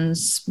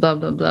Commons, blah,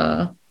 blah,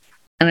 blah.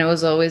 And it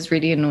was always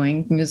really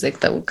annoying music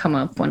that would come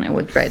up when I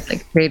would write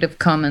like Creative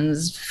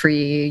Commons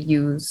free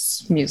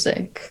use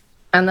music.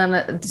 And then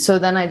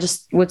I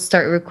just would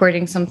start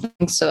recording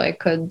something so I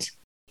could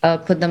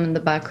put them in the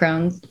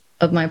background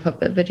of my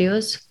puppet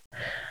videos.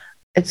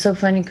 It's so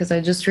funny because I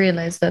just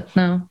realized that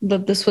now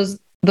that this was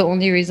the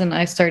only reason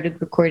I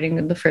started recording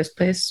in the first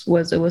place,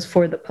 was it was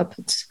for the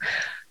puppets.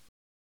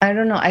 I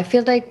don't know. I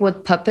feel like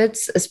with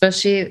puppets,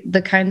 especially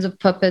the kinds of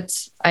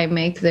puppets I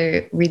make,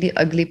 they're really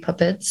ugly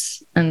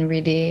puppets. And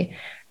really,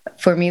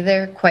 for me,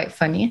 they're quite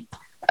funny.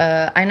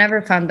 I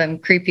never found them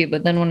creepy,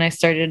 but then when I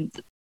started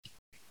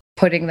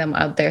putting them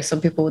out there,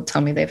 some people would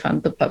tell me they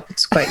found the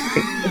puppets quite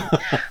creepy.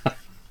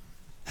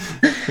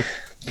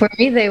 For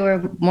me, they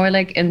were more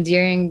like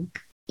endearing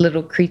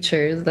little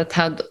creatures that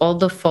had all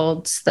the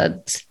faults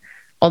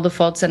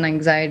and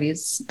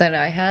anxieties that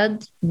I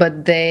had,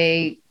 but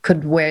they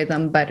could wear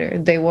them better.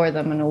 They wore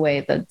them in a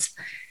way that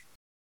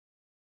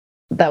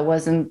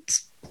wasn't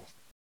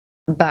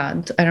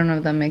bad. I don't know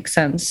if that makes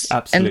sense.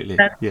 Absolutely.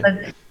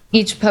 And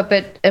each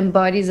puppet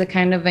embodies a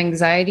kind of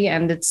anxiety,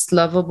 and it's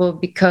lovable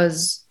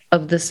because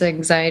of this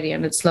anxiety,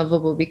 and it's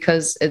lovable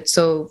because it's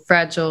so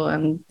fragile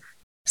and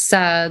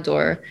sad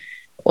or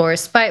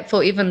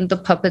spiteful. Even the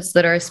puppets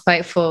that are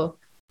spiteful,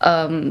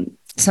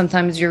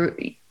 sometimes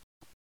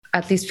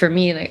at least for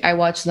me, like I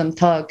watch them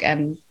talk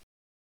and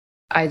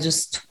I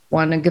just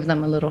want to give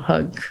them a little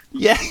hug.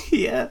 Yeah.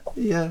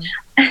 Yeah.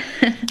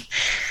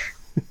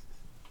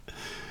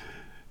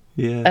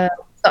 So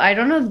I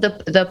don't know if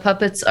the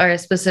puppets are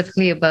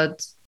specifically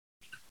about.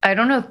 I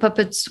don't know if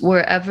puppets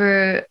were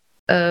ever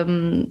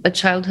a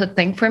childhood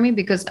thing for me,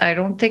 because I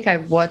don't think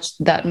I've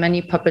watched that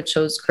many puppet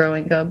shows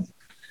growing up.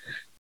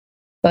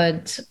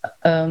 But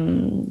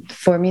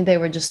for me, they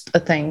were just a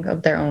thing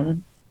of their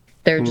own.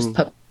 They're just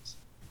puppets.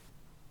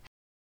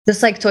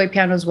 Just like toy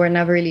pianos were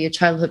never really a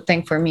childhood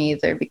thing for me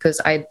either,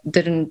 because I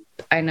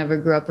never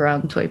grew up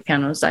around toy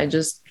pianos.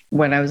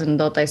 When I was an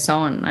adult, I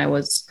saw one and I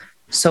was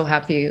so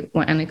happy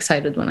and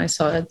excited when I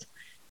saw it.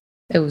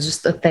 It was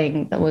just a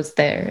thing that was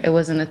there. It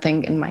wasn't a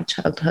thing in my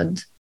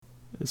childhood.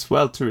 As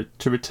well, to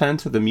return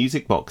to the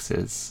music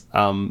boxes,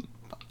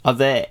 are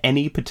there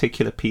any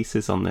particular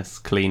pieces on this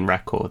Colleen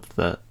record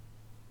that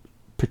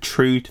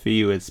protrude for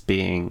you as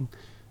being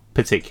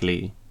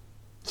particularly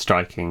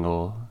striking,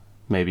 or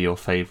maybe your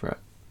favorite?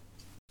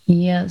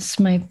 Yes,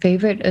 my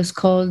favorite is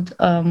called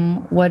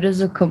What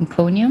is a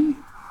Componium?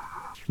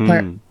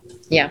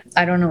 Yeah,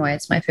 I don't know why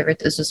it's my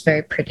favorite. It's just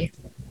very pretty.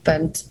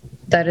 But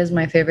that is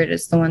my favorite.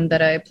 It's the one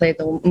that I play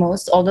the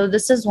most. Although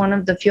this is one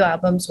of the few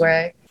albums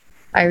where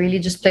I really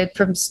just play it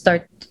from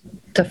start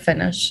to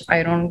finish.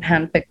 I don't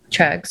handpick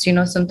tracks. You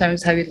know,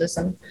 sometimes have you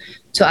listen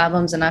to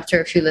albums and after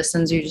a few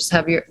listens, you just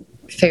have your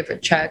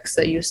favorite tracks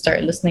that you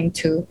start listening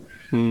to.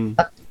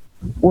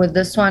 With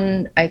this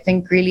one, I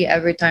think really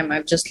every time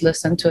I've just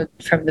listened to it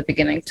from the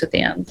beginning to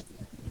the end.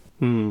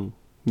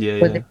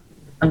 Yeah.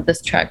 On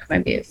this track,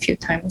 maybe a few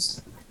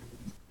times.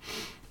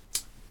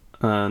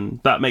 And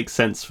that makes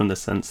sense from the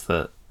sense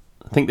that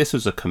I think this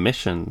was a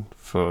commission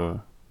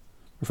for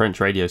a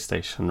French radio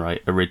station,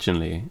 right,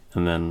 originally,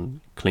 and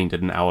then Colleen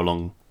did an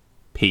hour-long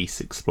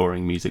piece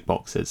exploring music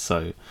boxes.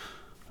 So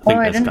I think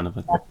there's kind of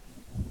a...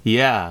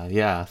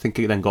 Yeah. I think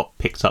it then got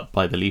picked up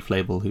by the Leaf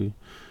label, who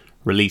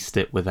released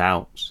it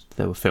without...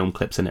 There were film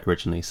clips in it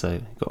originally, so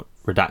it got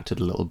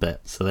redacted a little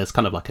bit. So there's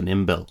kind of like an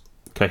inbuilt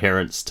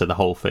coherence to the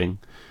whole thing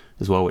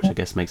as well, which I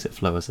guess makes it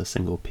flow as a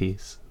single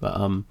piece. But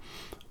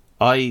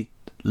I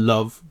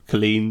love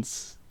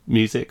Colleen's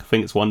music. I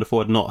think it's wonderful.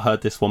 I'd not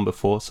heard this one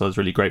before, so I was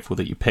really grateful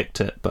that you picked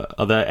it. But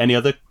are there any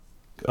other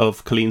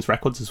of Colleen's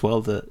records as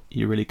well that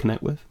you really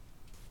connect with?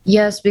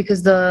 Yes,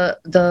 because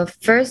the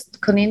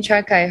first Colleen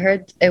track I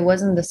heard, it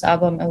wasn't this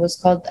album. It was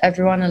called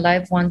Everyone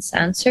Alive Wants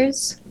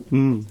Answers.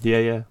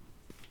 Yeah.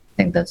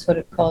 I think that's what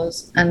it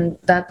calls. And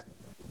that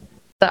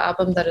the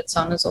album that it's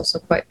on is also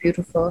quite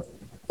beautiful.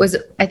 Is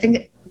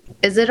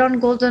it on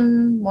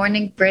Golden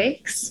Morning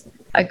Breaks?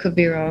 I could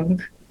be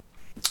wrong.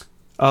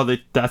 Oh,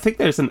 I think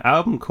there's an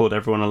album called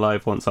Everyone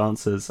Alive Wants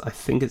Answers. I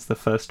think it's the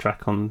first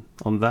track on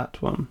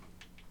that one.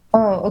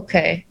 Oh,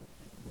 okay.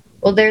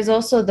 Well, there's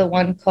also the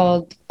one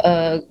called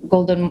The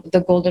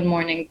Golden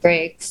Morning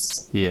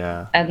Breaks.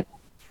 Yeah. And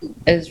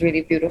is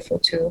really beautiful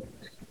too.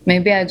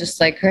 Maybe I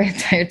just like her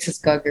entire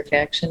discography,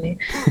 actually.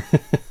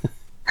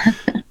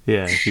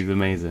 Yeah, she's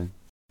amazing.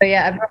 But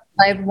yeah,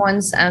 Live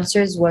One's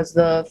Answers was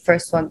the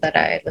first one that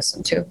I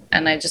listened to,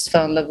 and I just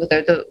fell in love with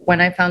her. When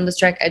I found this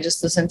track, I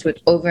just listened to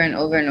it over and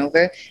over and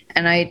over,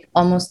 and I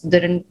almost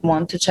didn't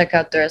want to check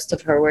out the rest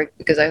of her work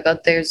because I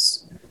thought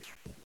there's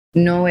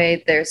no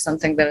way there's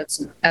something that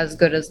it's as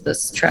good as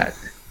this track.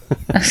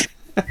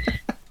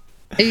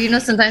 You know,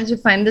 sometimes you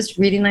find this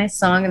really nice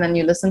song, and then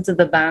you listen to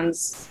the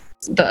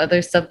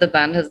other stuff the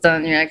band has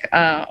done, and you're like,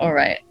 all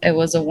right, it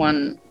was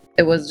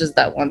just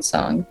that one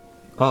song.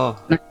 Oh,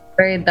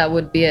 Afraid that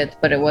would be it,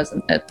 but it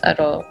wasn't it at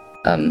all.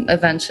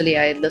 Eventually,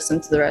 I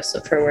listened to the rest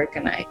of her work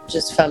and I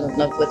just fell in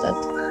love with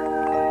it.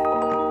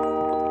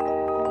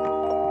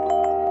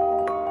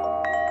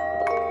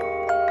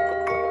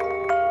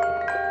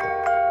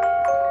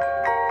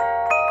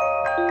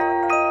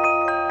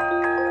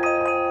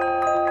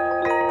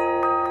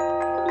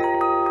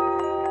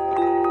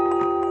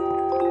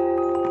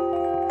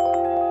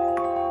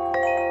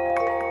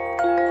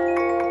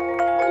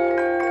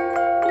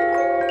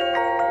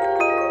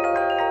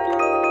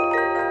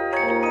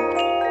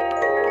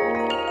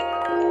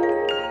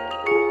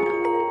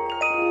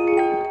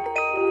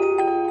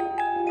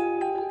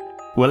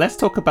 well, let's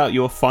talk about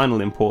your final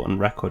important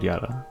record,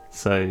 Yara.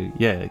 So,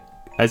 yeah,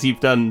 as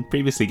you've done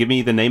previously, give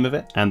me the name of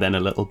it and then a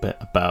little bit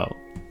about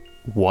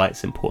why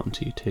it's important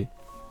to you too.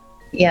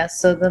 Yeah,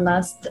 so the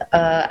last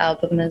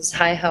album is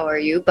Hi, How Are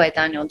You by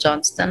Daniel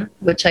Johnston,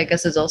 which I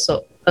guess is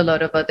also a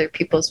lot of other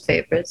people's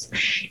favorites.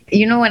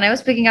 You know, when I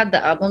was picking out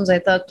the albums, I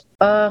thought,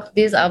 oh,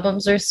 these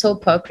albums are so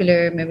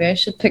popular. Maybe I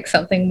should pick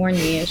something more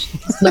niche.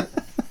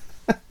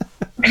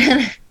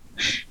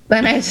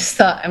 Then I just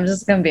thought, I'm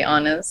just going to be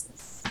honest.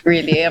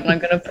 Really, I'm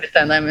not going to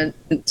pretend I'm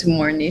into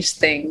more niche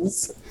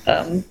things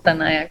than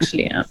I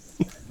actually am.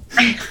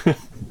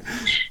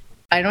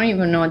 I don't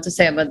even know what to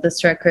say about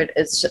this record.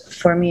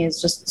 For me, it's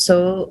just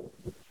so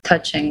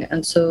touching,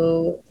 and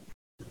so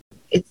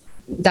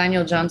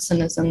Daniel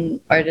Johnston is an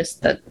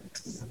artist that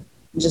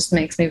just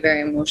makes me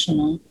very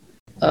emotional.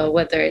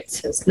 Whether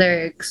it's his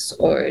lyrics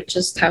or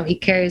just how he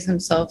carries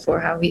himself or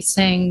how he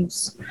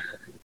sings.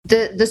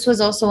 This was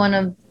also one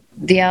of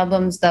the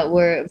albums that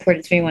were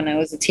important to me when I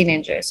was a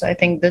teenager. So I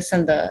think this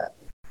and the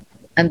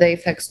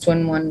Aphex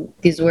Twin one,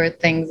 these were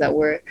things that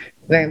were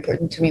very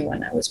important to me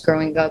when I was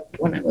growing up,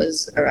 when I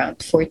was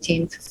around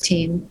 14,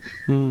 15.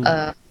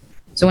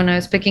 So when I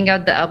was picking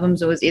out the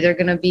albums, it was either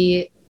going to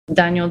be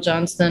Daniel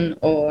Johnston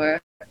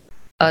or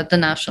The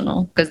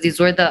National, because these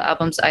were the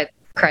albums I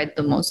cried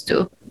the most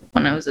to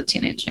when I was a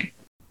teenager.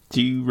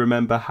 Do you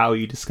remember how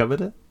you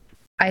discovered it?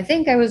 I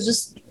think I was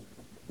just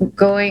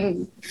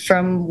going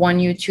from one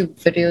YouTube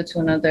video to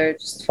another,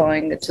 just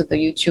falling into the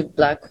YouTube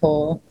black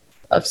hole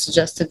of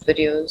suggested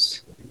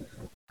videos.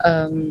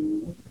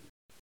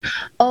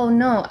 Oh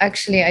no,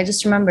 actually, I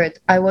just remembered.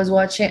 I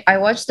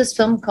watched this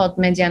film called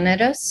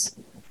Medianeras,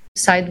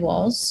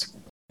 Sidewalls,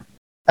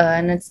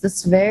 and it's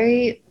this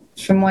very,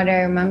 from what I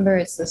remember,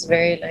 it's this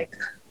very like,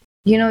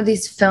 you know,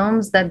 these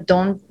films that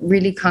don't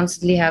really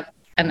constantly have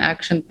an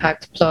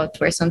action-packed plot,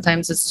 where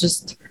sometimes it's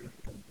just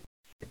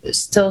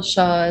still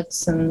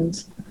shots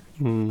and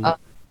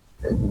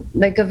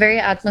like a very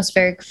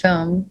atmospheric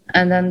film.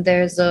 And then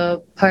there's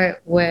a part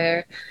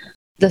where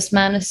this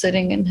man is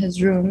sitting in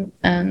his room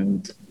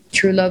and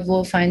True Love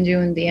Will Find You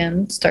in the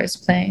End starts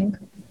playing.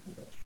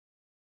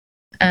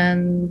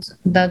 And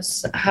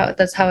that's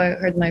how I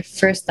heard my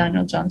first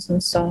Daniel Johnston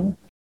song.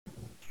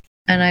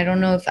 And I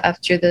don't know if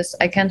after this,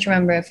 I can't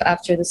remember if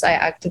after this I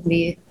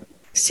actively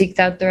seeked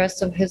out the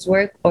rest of his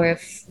work or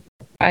if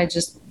I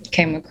just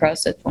came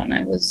across it when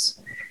I was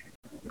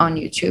on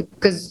YouTube.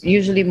 Because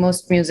usually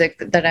most music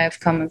that I've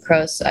come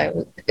across,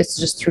 it's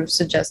just through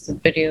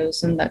suggested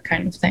videos and that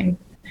kind of thing,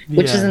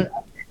 which isn't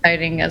as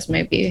exciting as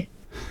maybe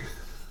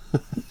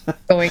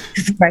going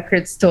to the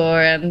record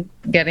store and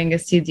getting a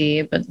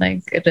CD, but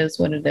like it is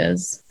what it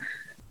is.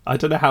 I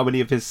don't know how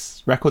many of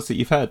his records that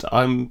you've heard.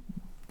 I'm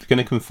going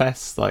to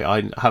confess, like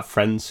I have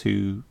friends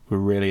who were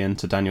really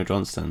into Daniel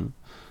Johnston.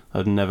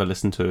 I'd never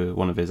listened to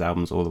one of his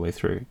albums all the way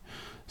through,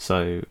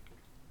 so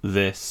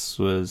this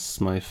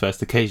was my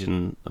first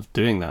occasion of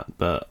doing that.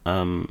 But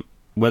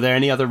were there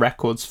any other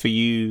records for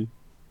you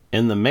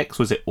in the mix?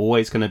 Was it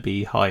always going to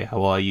be Hi,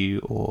 How Are You,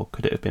 or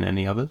could it have been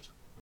any others?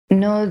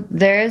 No,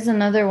 there is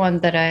another one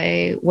that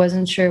I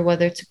wasn't sure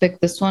whether to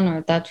pick, this one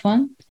or that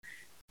one.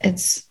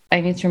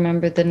 I need to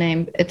remember the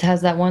name. It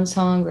has that one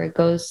song where it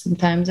goes,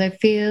 sometimes I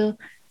feel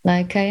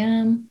like I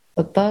am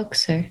a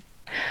boxer.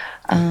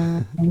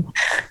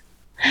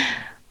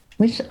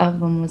 Which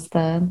album was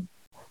that?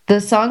 The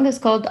song is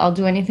called I'll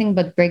Do Anything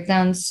But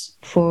Breakdance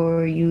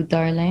for You,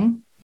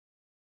 Darling.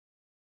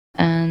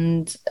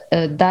 And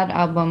that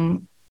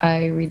album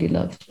I really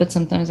loved, but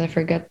sometimes I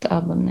forget the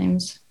album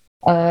names.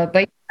 But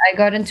I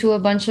got into a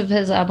bunch of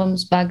his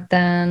albums back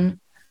then.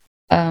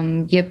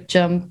 Yip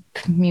Jump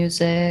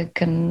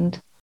music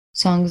and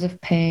Songs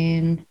of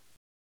Pain,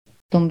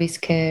 Don't Be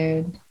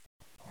Scared.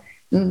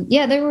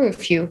 Yeah, there were a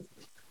few.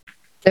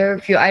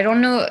 I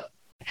don't know.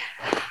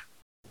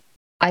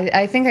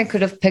 I think I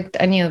could have picked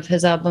any of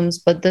his albums,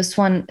 but this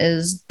one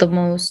is the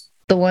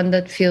one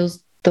that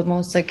feels the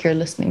most like you're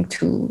listening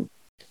to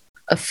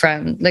a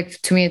friend.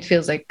 Like to me, it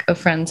feels like a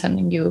friend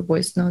sending you a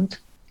voice note.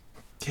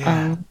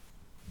 Yeah.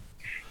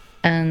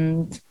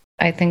 And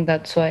I think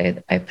that's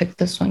why I picked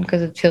this one,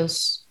 because it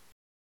feels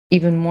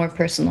even more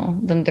personal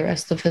than the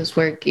rest of his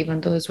work,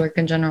 even though his work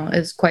in general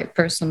is quite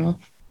personal.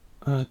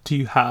 Do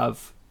you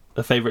have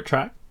a favorite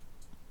track?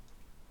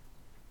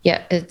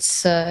 Yeah,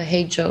 it's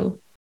Hey Joe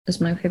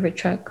is my favorite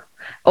track.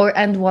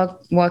 And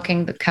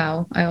Walking the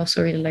Cow. I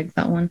also really like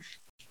that one.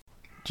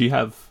 Do you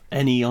have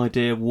any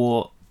idea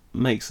what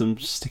makes them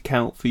stick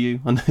out for you?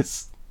 And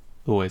it's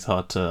always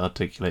hard to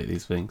articulate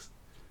these things.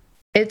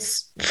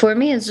 For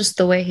me, it's just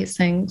the way he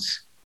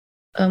sings.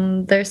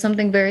 There's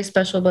something very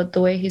special about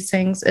the way he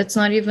sings. It's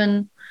not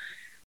even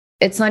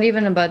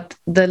about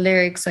the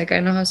lyrics. Like I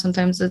know how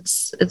sometimes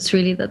it's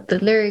really that the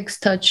lyrics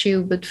touch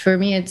you, but for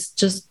me it's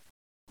just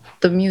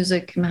the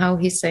music and how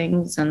he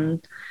sings,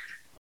 and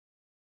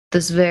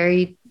this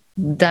very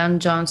Dan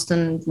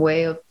Johnston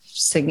way of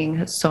singing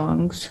his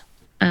songs.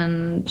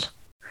 And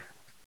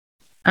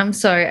I'm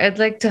sorry, I'd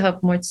like to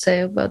have more to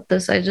say about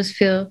this. I just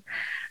feel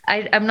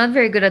I'm not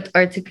very good at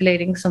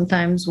articulating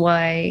sometimes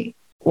why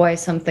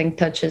something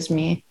touches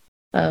me.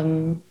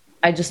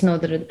 I just know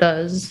that it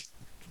does.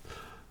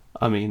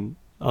 I mean,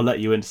 I'll let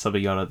you into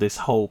something, Yana. This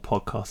whole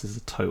podcast is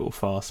a total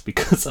farce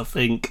because I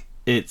think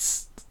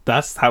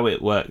that's how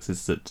it works,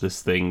 is that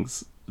just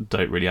things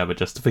don't really have a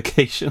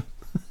justification.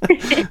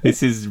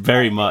 This is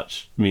very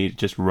much me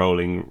just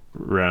rolling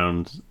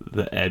around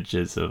the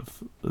edges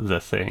of the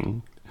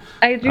thing.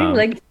 I'd really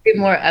like to be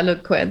more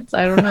eloquent.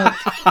 I don't know.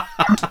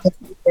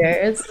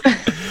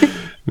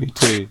 Me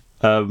too.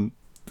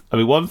 I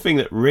mean, one thing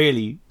that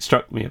really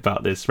struck me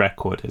about this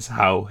record is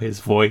how his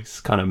voice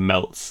kind of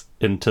melts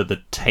into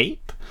the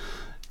tape.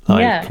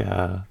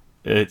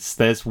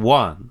 There's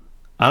one,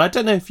 and I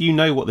don't know if you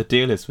know what the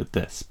deal is with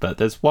this, but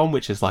there's one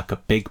which is like a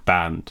big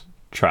band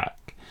track.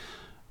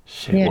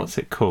 What's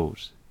it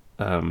called?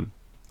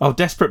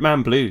 Desperate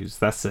Man Blues.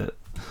 That's it.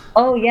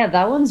 Oh yeah,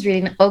 that one's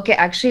really okay.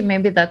 Actually,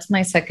 maybe that's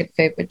my second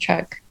favorite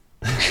track.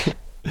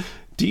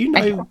 Do you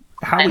know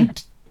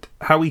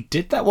how he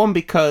did that one?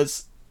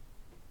 Because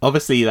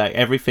obviously, like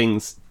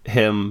everything's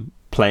him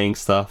playing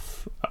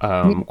stuff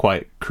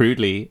quite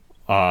crudely,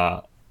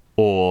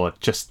 or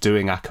just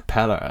doing a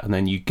cappella, and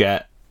then you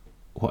get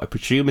what I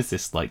presume is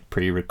this like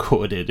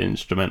pre-recorded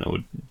instrumental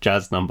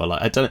jazz number.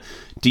 Like I don't know,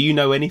 do you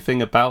know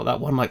anything about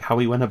that one, like how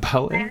he went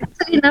about it? I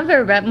actually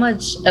never read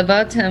much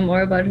about him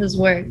or about his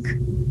work.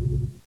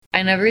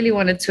 I never really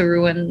wanted to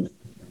ruin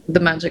the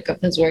magic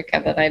of his work,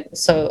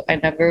 so I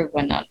never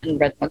went out and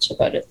read much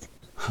about it.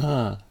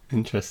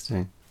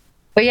 Interesting.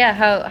 But yeah,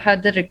 how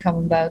did it come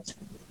about?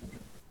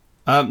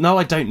 No,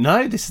 I don't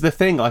know. This is the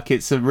thing. Like,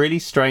 it's a really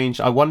strange.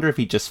 I wonder if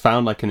he just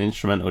found like an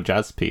instrumental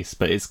jazz piece,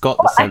 but it's got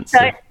the sense.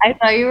 I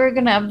thought you were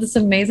gonna have this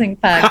amazing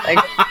fact.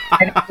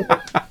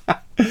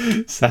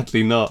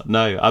 Sadly, not.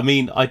 No, I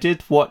mean, I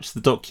did watch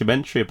the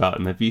documentary about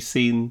him. Have you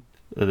seen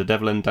The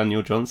Devil and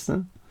Daniel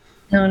Johnston?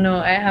 No,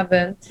 I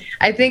haven't.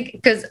 I think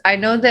because I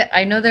know there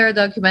are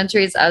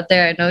documentaries out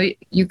there. I know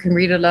you can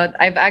read a lot.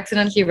 I've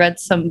accidentally read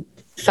some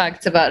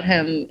facts about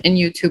him in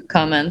YouTube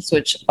comments,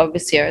 which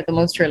obviously are the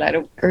most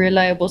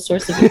reliable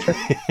source of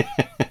information.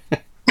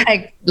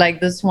 like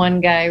this one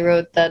guy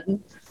wrote that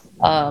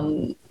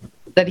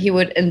that he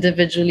would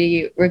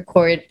individually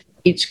record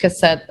each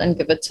cassette and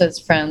give it to his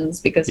friends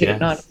because he would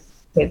not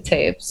play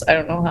tapes. I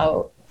don't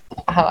know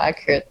how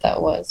accurate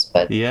that was,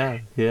 but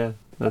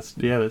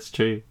that's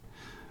true.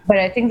 But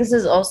I think this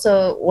is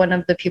also one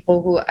of the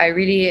people who I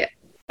really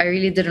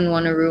didn't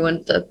want to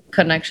ruin the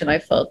connection I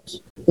felt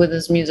with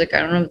his music. I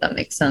don't know if that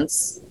makes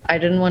sense. I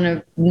didn't want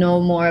to know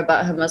more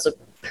about him as a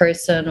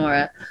person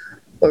or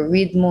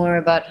read more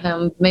about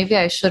him. Maybe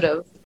I should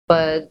have,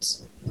 but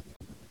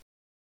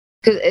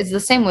because it's the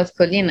same with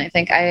Colleen. I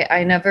think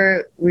I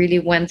never really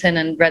went in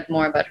and read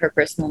more about her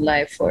personal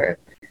life. Or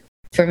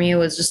for me, it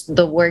was just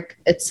the work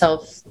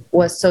itself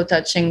was so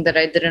touching that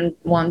I didn't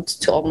want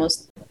to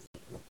almost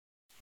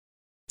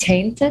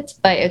taint it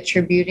by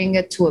attributing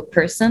it to a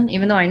person,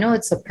 even though I know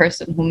it's a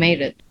person who made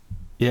it.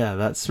 Yeah,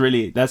 that's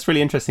really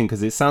interesting,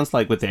 because it sounds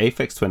like with the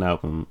Aphex Twin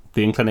album,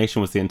 the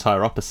inclination was the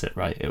entire opposite,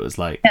 right? It was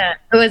like it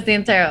was the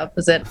entire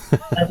opposite.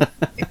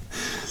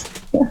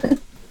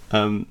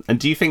 And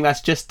do you think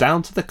that's just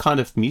down to the kind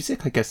of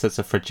music? I guess there's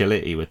a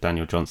fragility with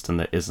Daniel Johnston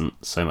that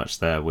isn't so much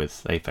there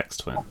with Aphex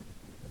Twin.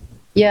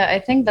 Yeah, I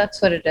think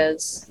that's what it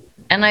is.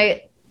 And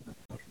I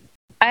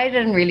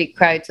didn't really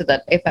cry to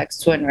that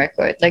Aphex Twin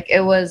record. Like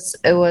it was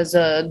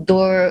a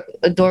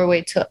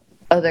doorway to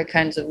other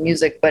kinds of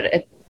music, but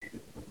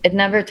it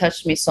never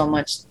touched me so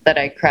much that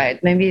I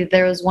cried. Maybe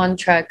there was one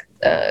track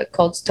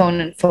called Stone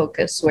and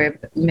Focus where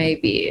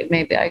maybe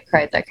I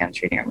cried. I can't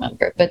really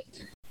remember, but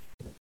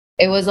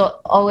it was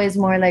always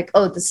more like,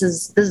 oh, this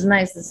is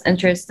nice, this is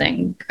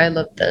interesting, I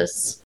love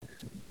this.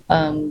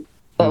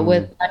 But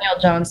with Daniel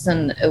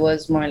Johnston, it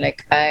was more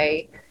like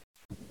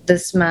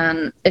this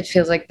man, it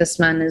feels like this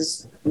man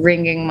is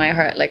wringing my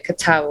heart like a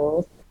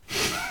towel.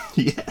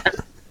 Yeah.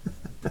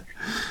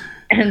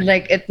 and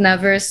like it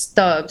never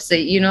stops.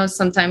 You know,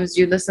 sometimes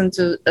you listen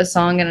to a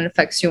song and it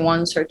affects you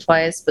once or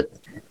twice,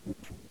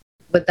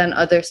 but then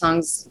other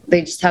songs,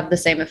 they just have the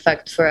same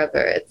effect forever.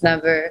 It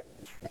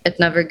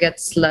never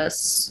gets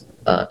less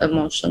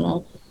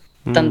emotional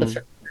than the first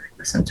time I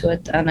listen to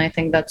it, and I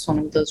think that's one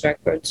of those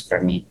records for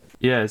me.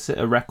 Yeah, is it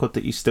a record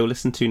that you still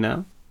listen to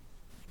now?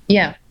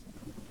 Yeah,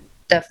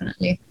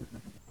 definitely.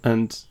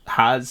 And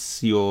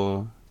has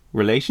your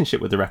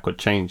relationship with the record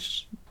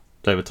changed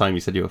over time?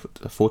 You said you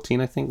were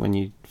 14, I think, when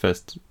you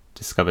first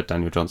discovered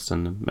Daniel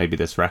Johnston and maybe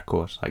this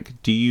record. Like,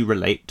 do you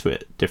relate to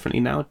it differently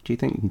now, do you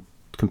think,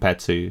 compared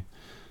to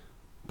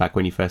back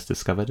when you first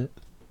discovered it?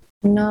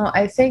 No,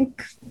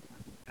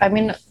 I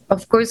mean,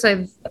 of course,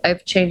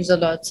 I've changed a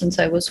lot since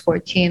I was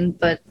 14,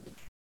 but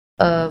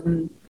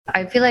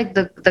I feel like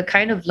the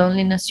kind of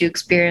loneliness you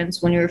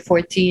experience when you're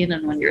 14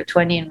 and when you're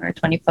 20 and you're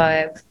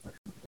 25,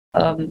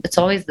 it's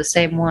always the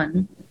same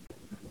one.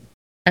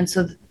 And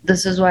so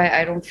this is why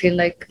I don't feel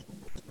like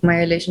my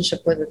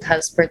relationship with it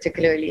has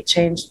particularly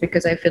changed,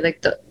 because I feel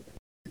like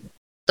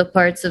the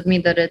parts of me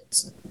that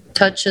it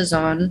touches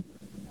on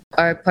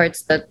are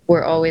parts that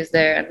were always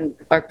there and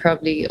are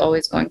probably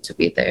always going to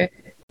be there.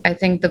 I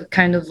think the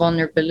kind of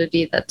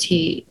vulnerability that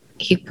he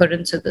put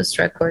into this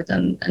record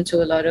and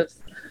into a lot of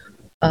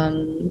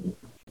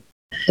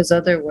his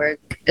other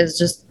work is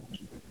just,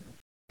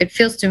 it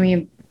feels to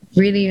me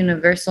really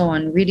universal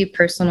and really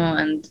personal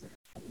and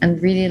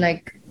really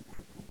like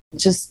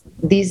just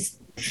these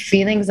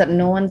feelings that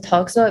no one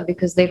talks about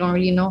because they don't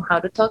really know how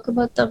to talk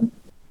about them.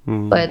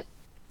 But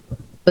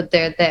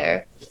they're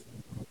there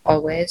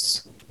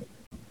always.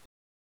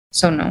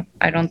 So no,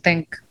 I don't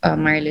think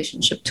my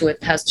relationship to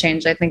it has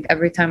changed. I think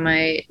every time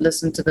I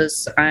listen to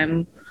this,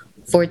 I'm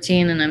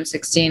 14 and I'm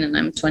 16 and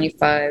I'm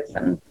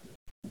 25.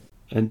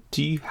 And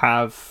do you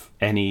have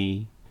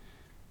any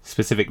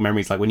specific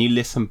memories, like when you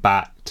listen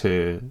back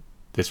to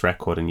this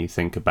record and you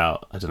think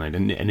about, I don't know,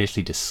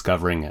 initially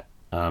discovering it,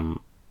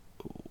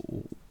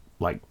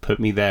 like put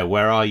me there,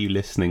 where are you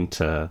listening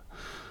to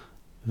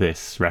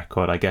this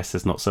record? I guess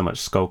there's not so much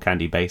Skull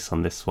Candy bass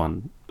on this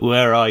one.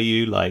 Where are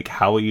you? Like,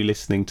 how are you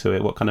listening to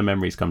it? What kind of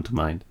memories come to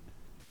mind?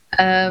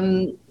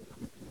 I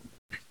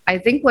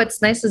think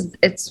what's nice is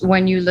it's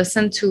when you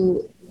listen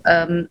to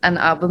an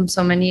album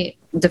so many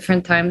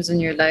different times in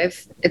your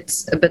life,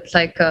 it's a bit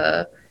like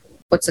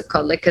what's it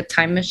called? Like a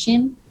time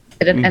machine.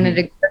 And it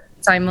exists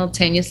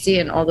simultaneously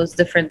in all those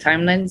different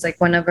timelines. Like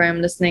whenever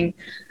I'm listening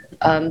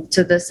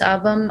to this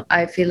album,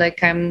 I feel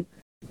like I'm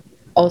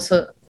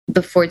also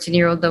the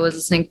 14-year-old that was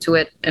listening to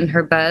it in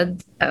her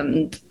bed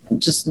and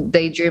just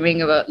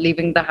daydreaming about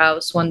leaving the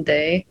house one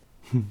day.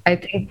 I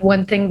think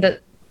one thing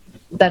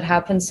that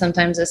happens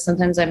sometimes is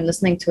sometimes I'm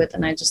listening to it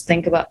and I just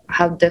think about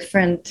how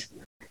different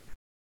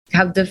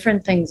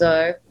things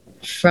are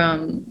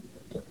from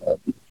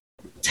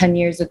 10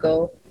 years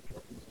ago.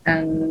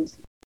 And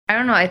I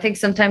don't know, I think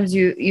sometimes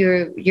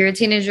you're a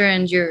teenager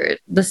and you're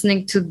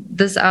listening to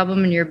this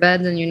album in your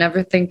bed and you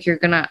never think you're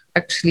gonna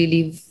actually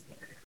leave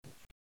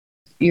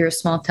your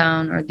small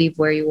town or leave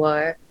where you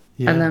are.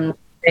 Yeah. And then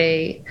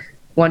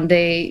one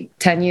day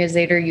 10 years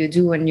later you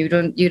do, and you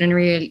didn't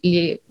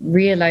really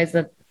realize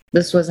that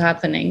this was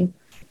happening.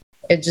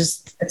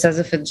 It's as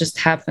if it just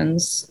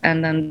happens,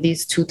 and then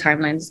these two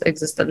timelines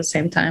exist at the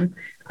same time.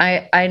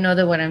 I know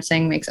that what I'm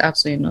saying makes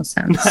absolutely no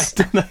sense.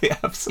 No,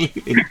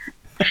 absolutely.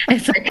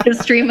 It's like a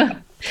stream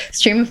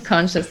of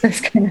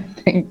consciousness kind of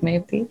thing,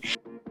 maybe.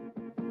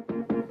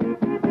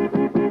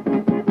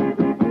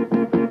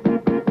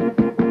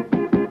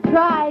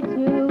 Try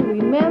to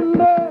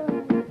remember,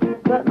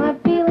 but my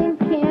feelings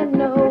can't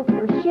know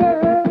for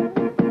sure.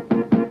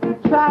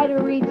 Try to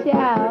reach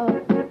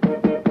out,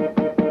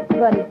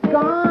 but it's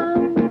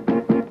gone.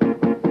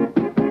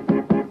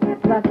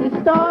 Lucky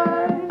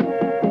stars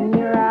in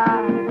your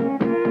eyes.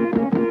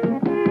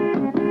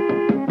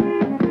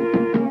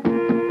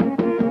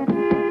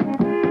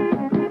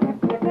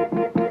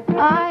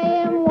 I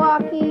am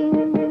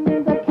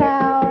walking the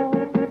cow.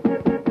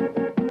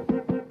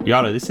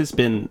 Yara, this has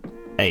been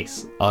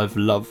ace. I've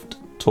loved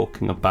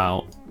talking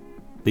about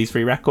these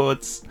three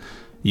records,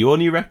 your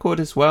new record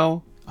as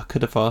well. I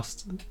could have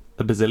asked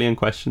a bazillion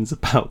questions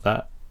about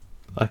that.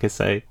 Like I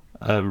say,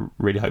 I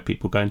really hope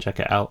people go and check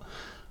it out.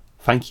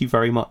 Thank you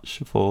very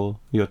much for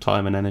your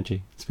time and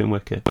energy. It's been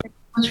wicked. Thank you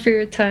so much for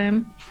your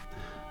time.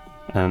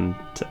 And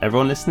to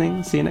everyone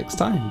listening, see you next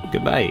time.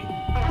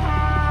 Goodbye.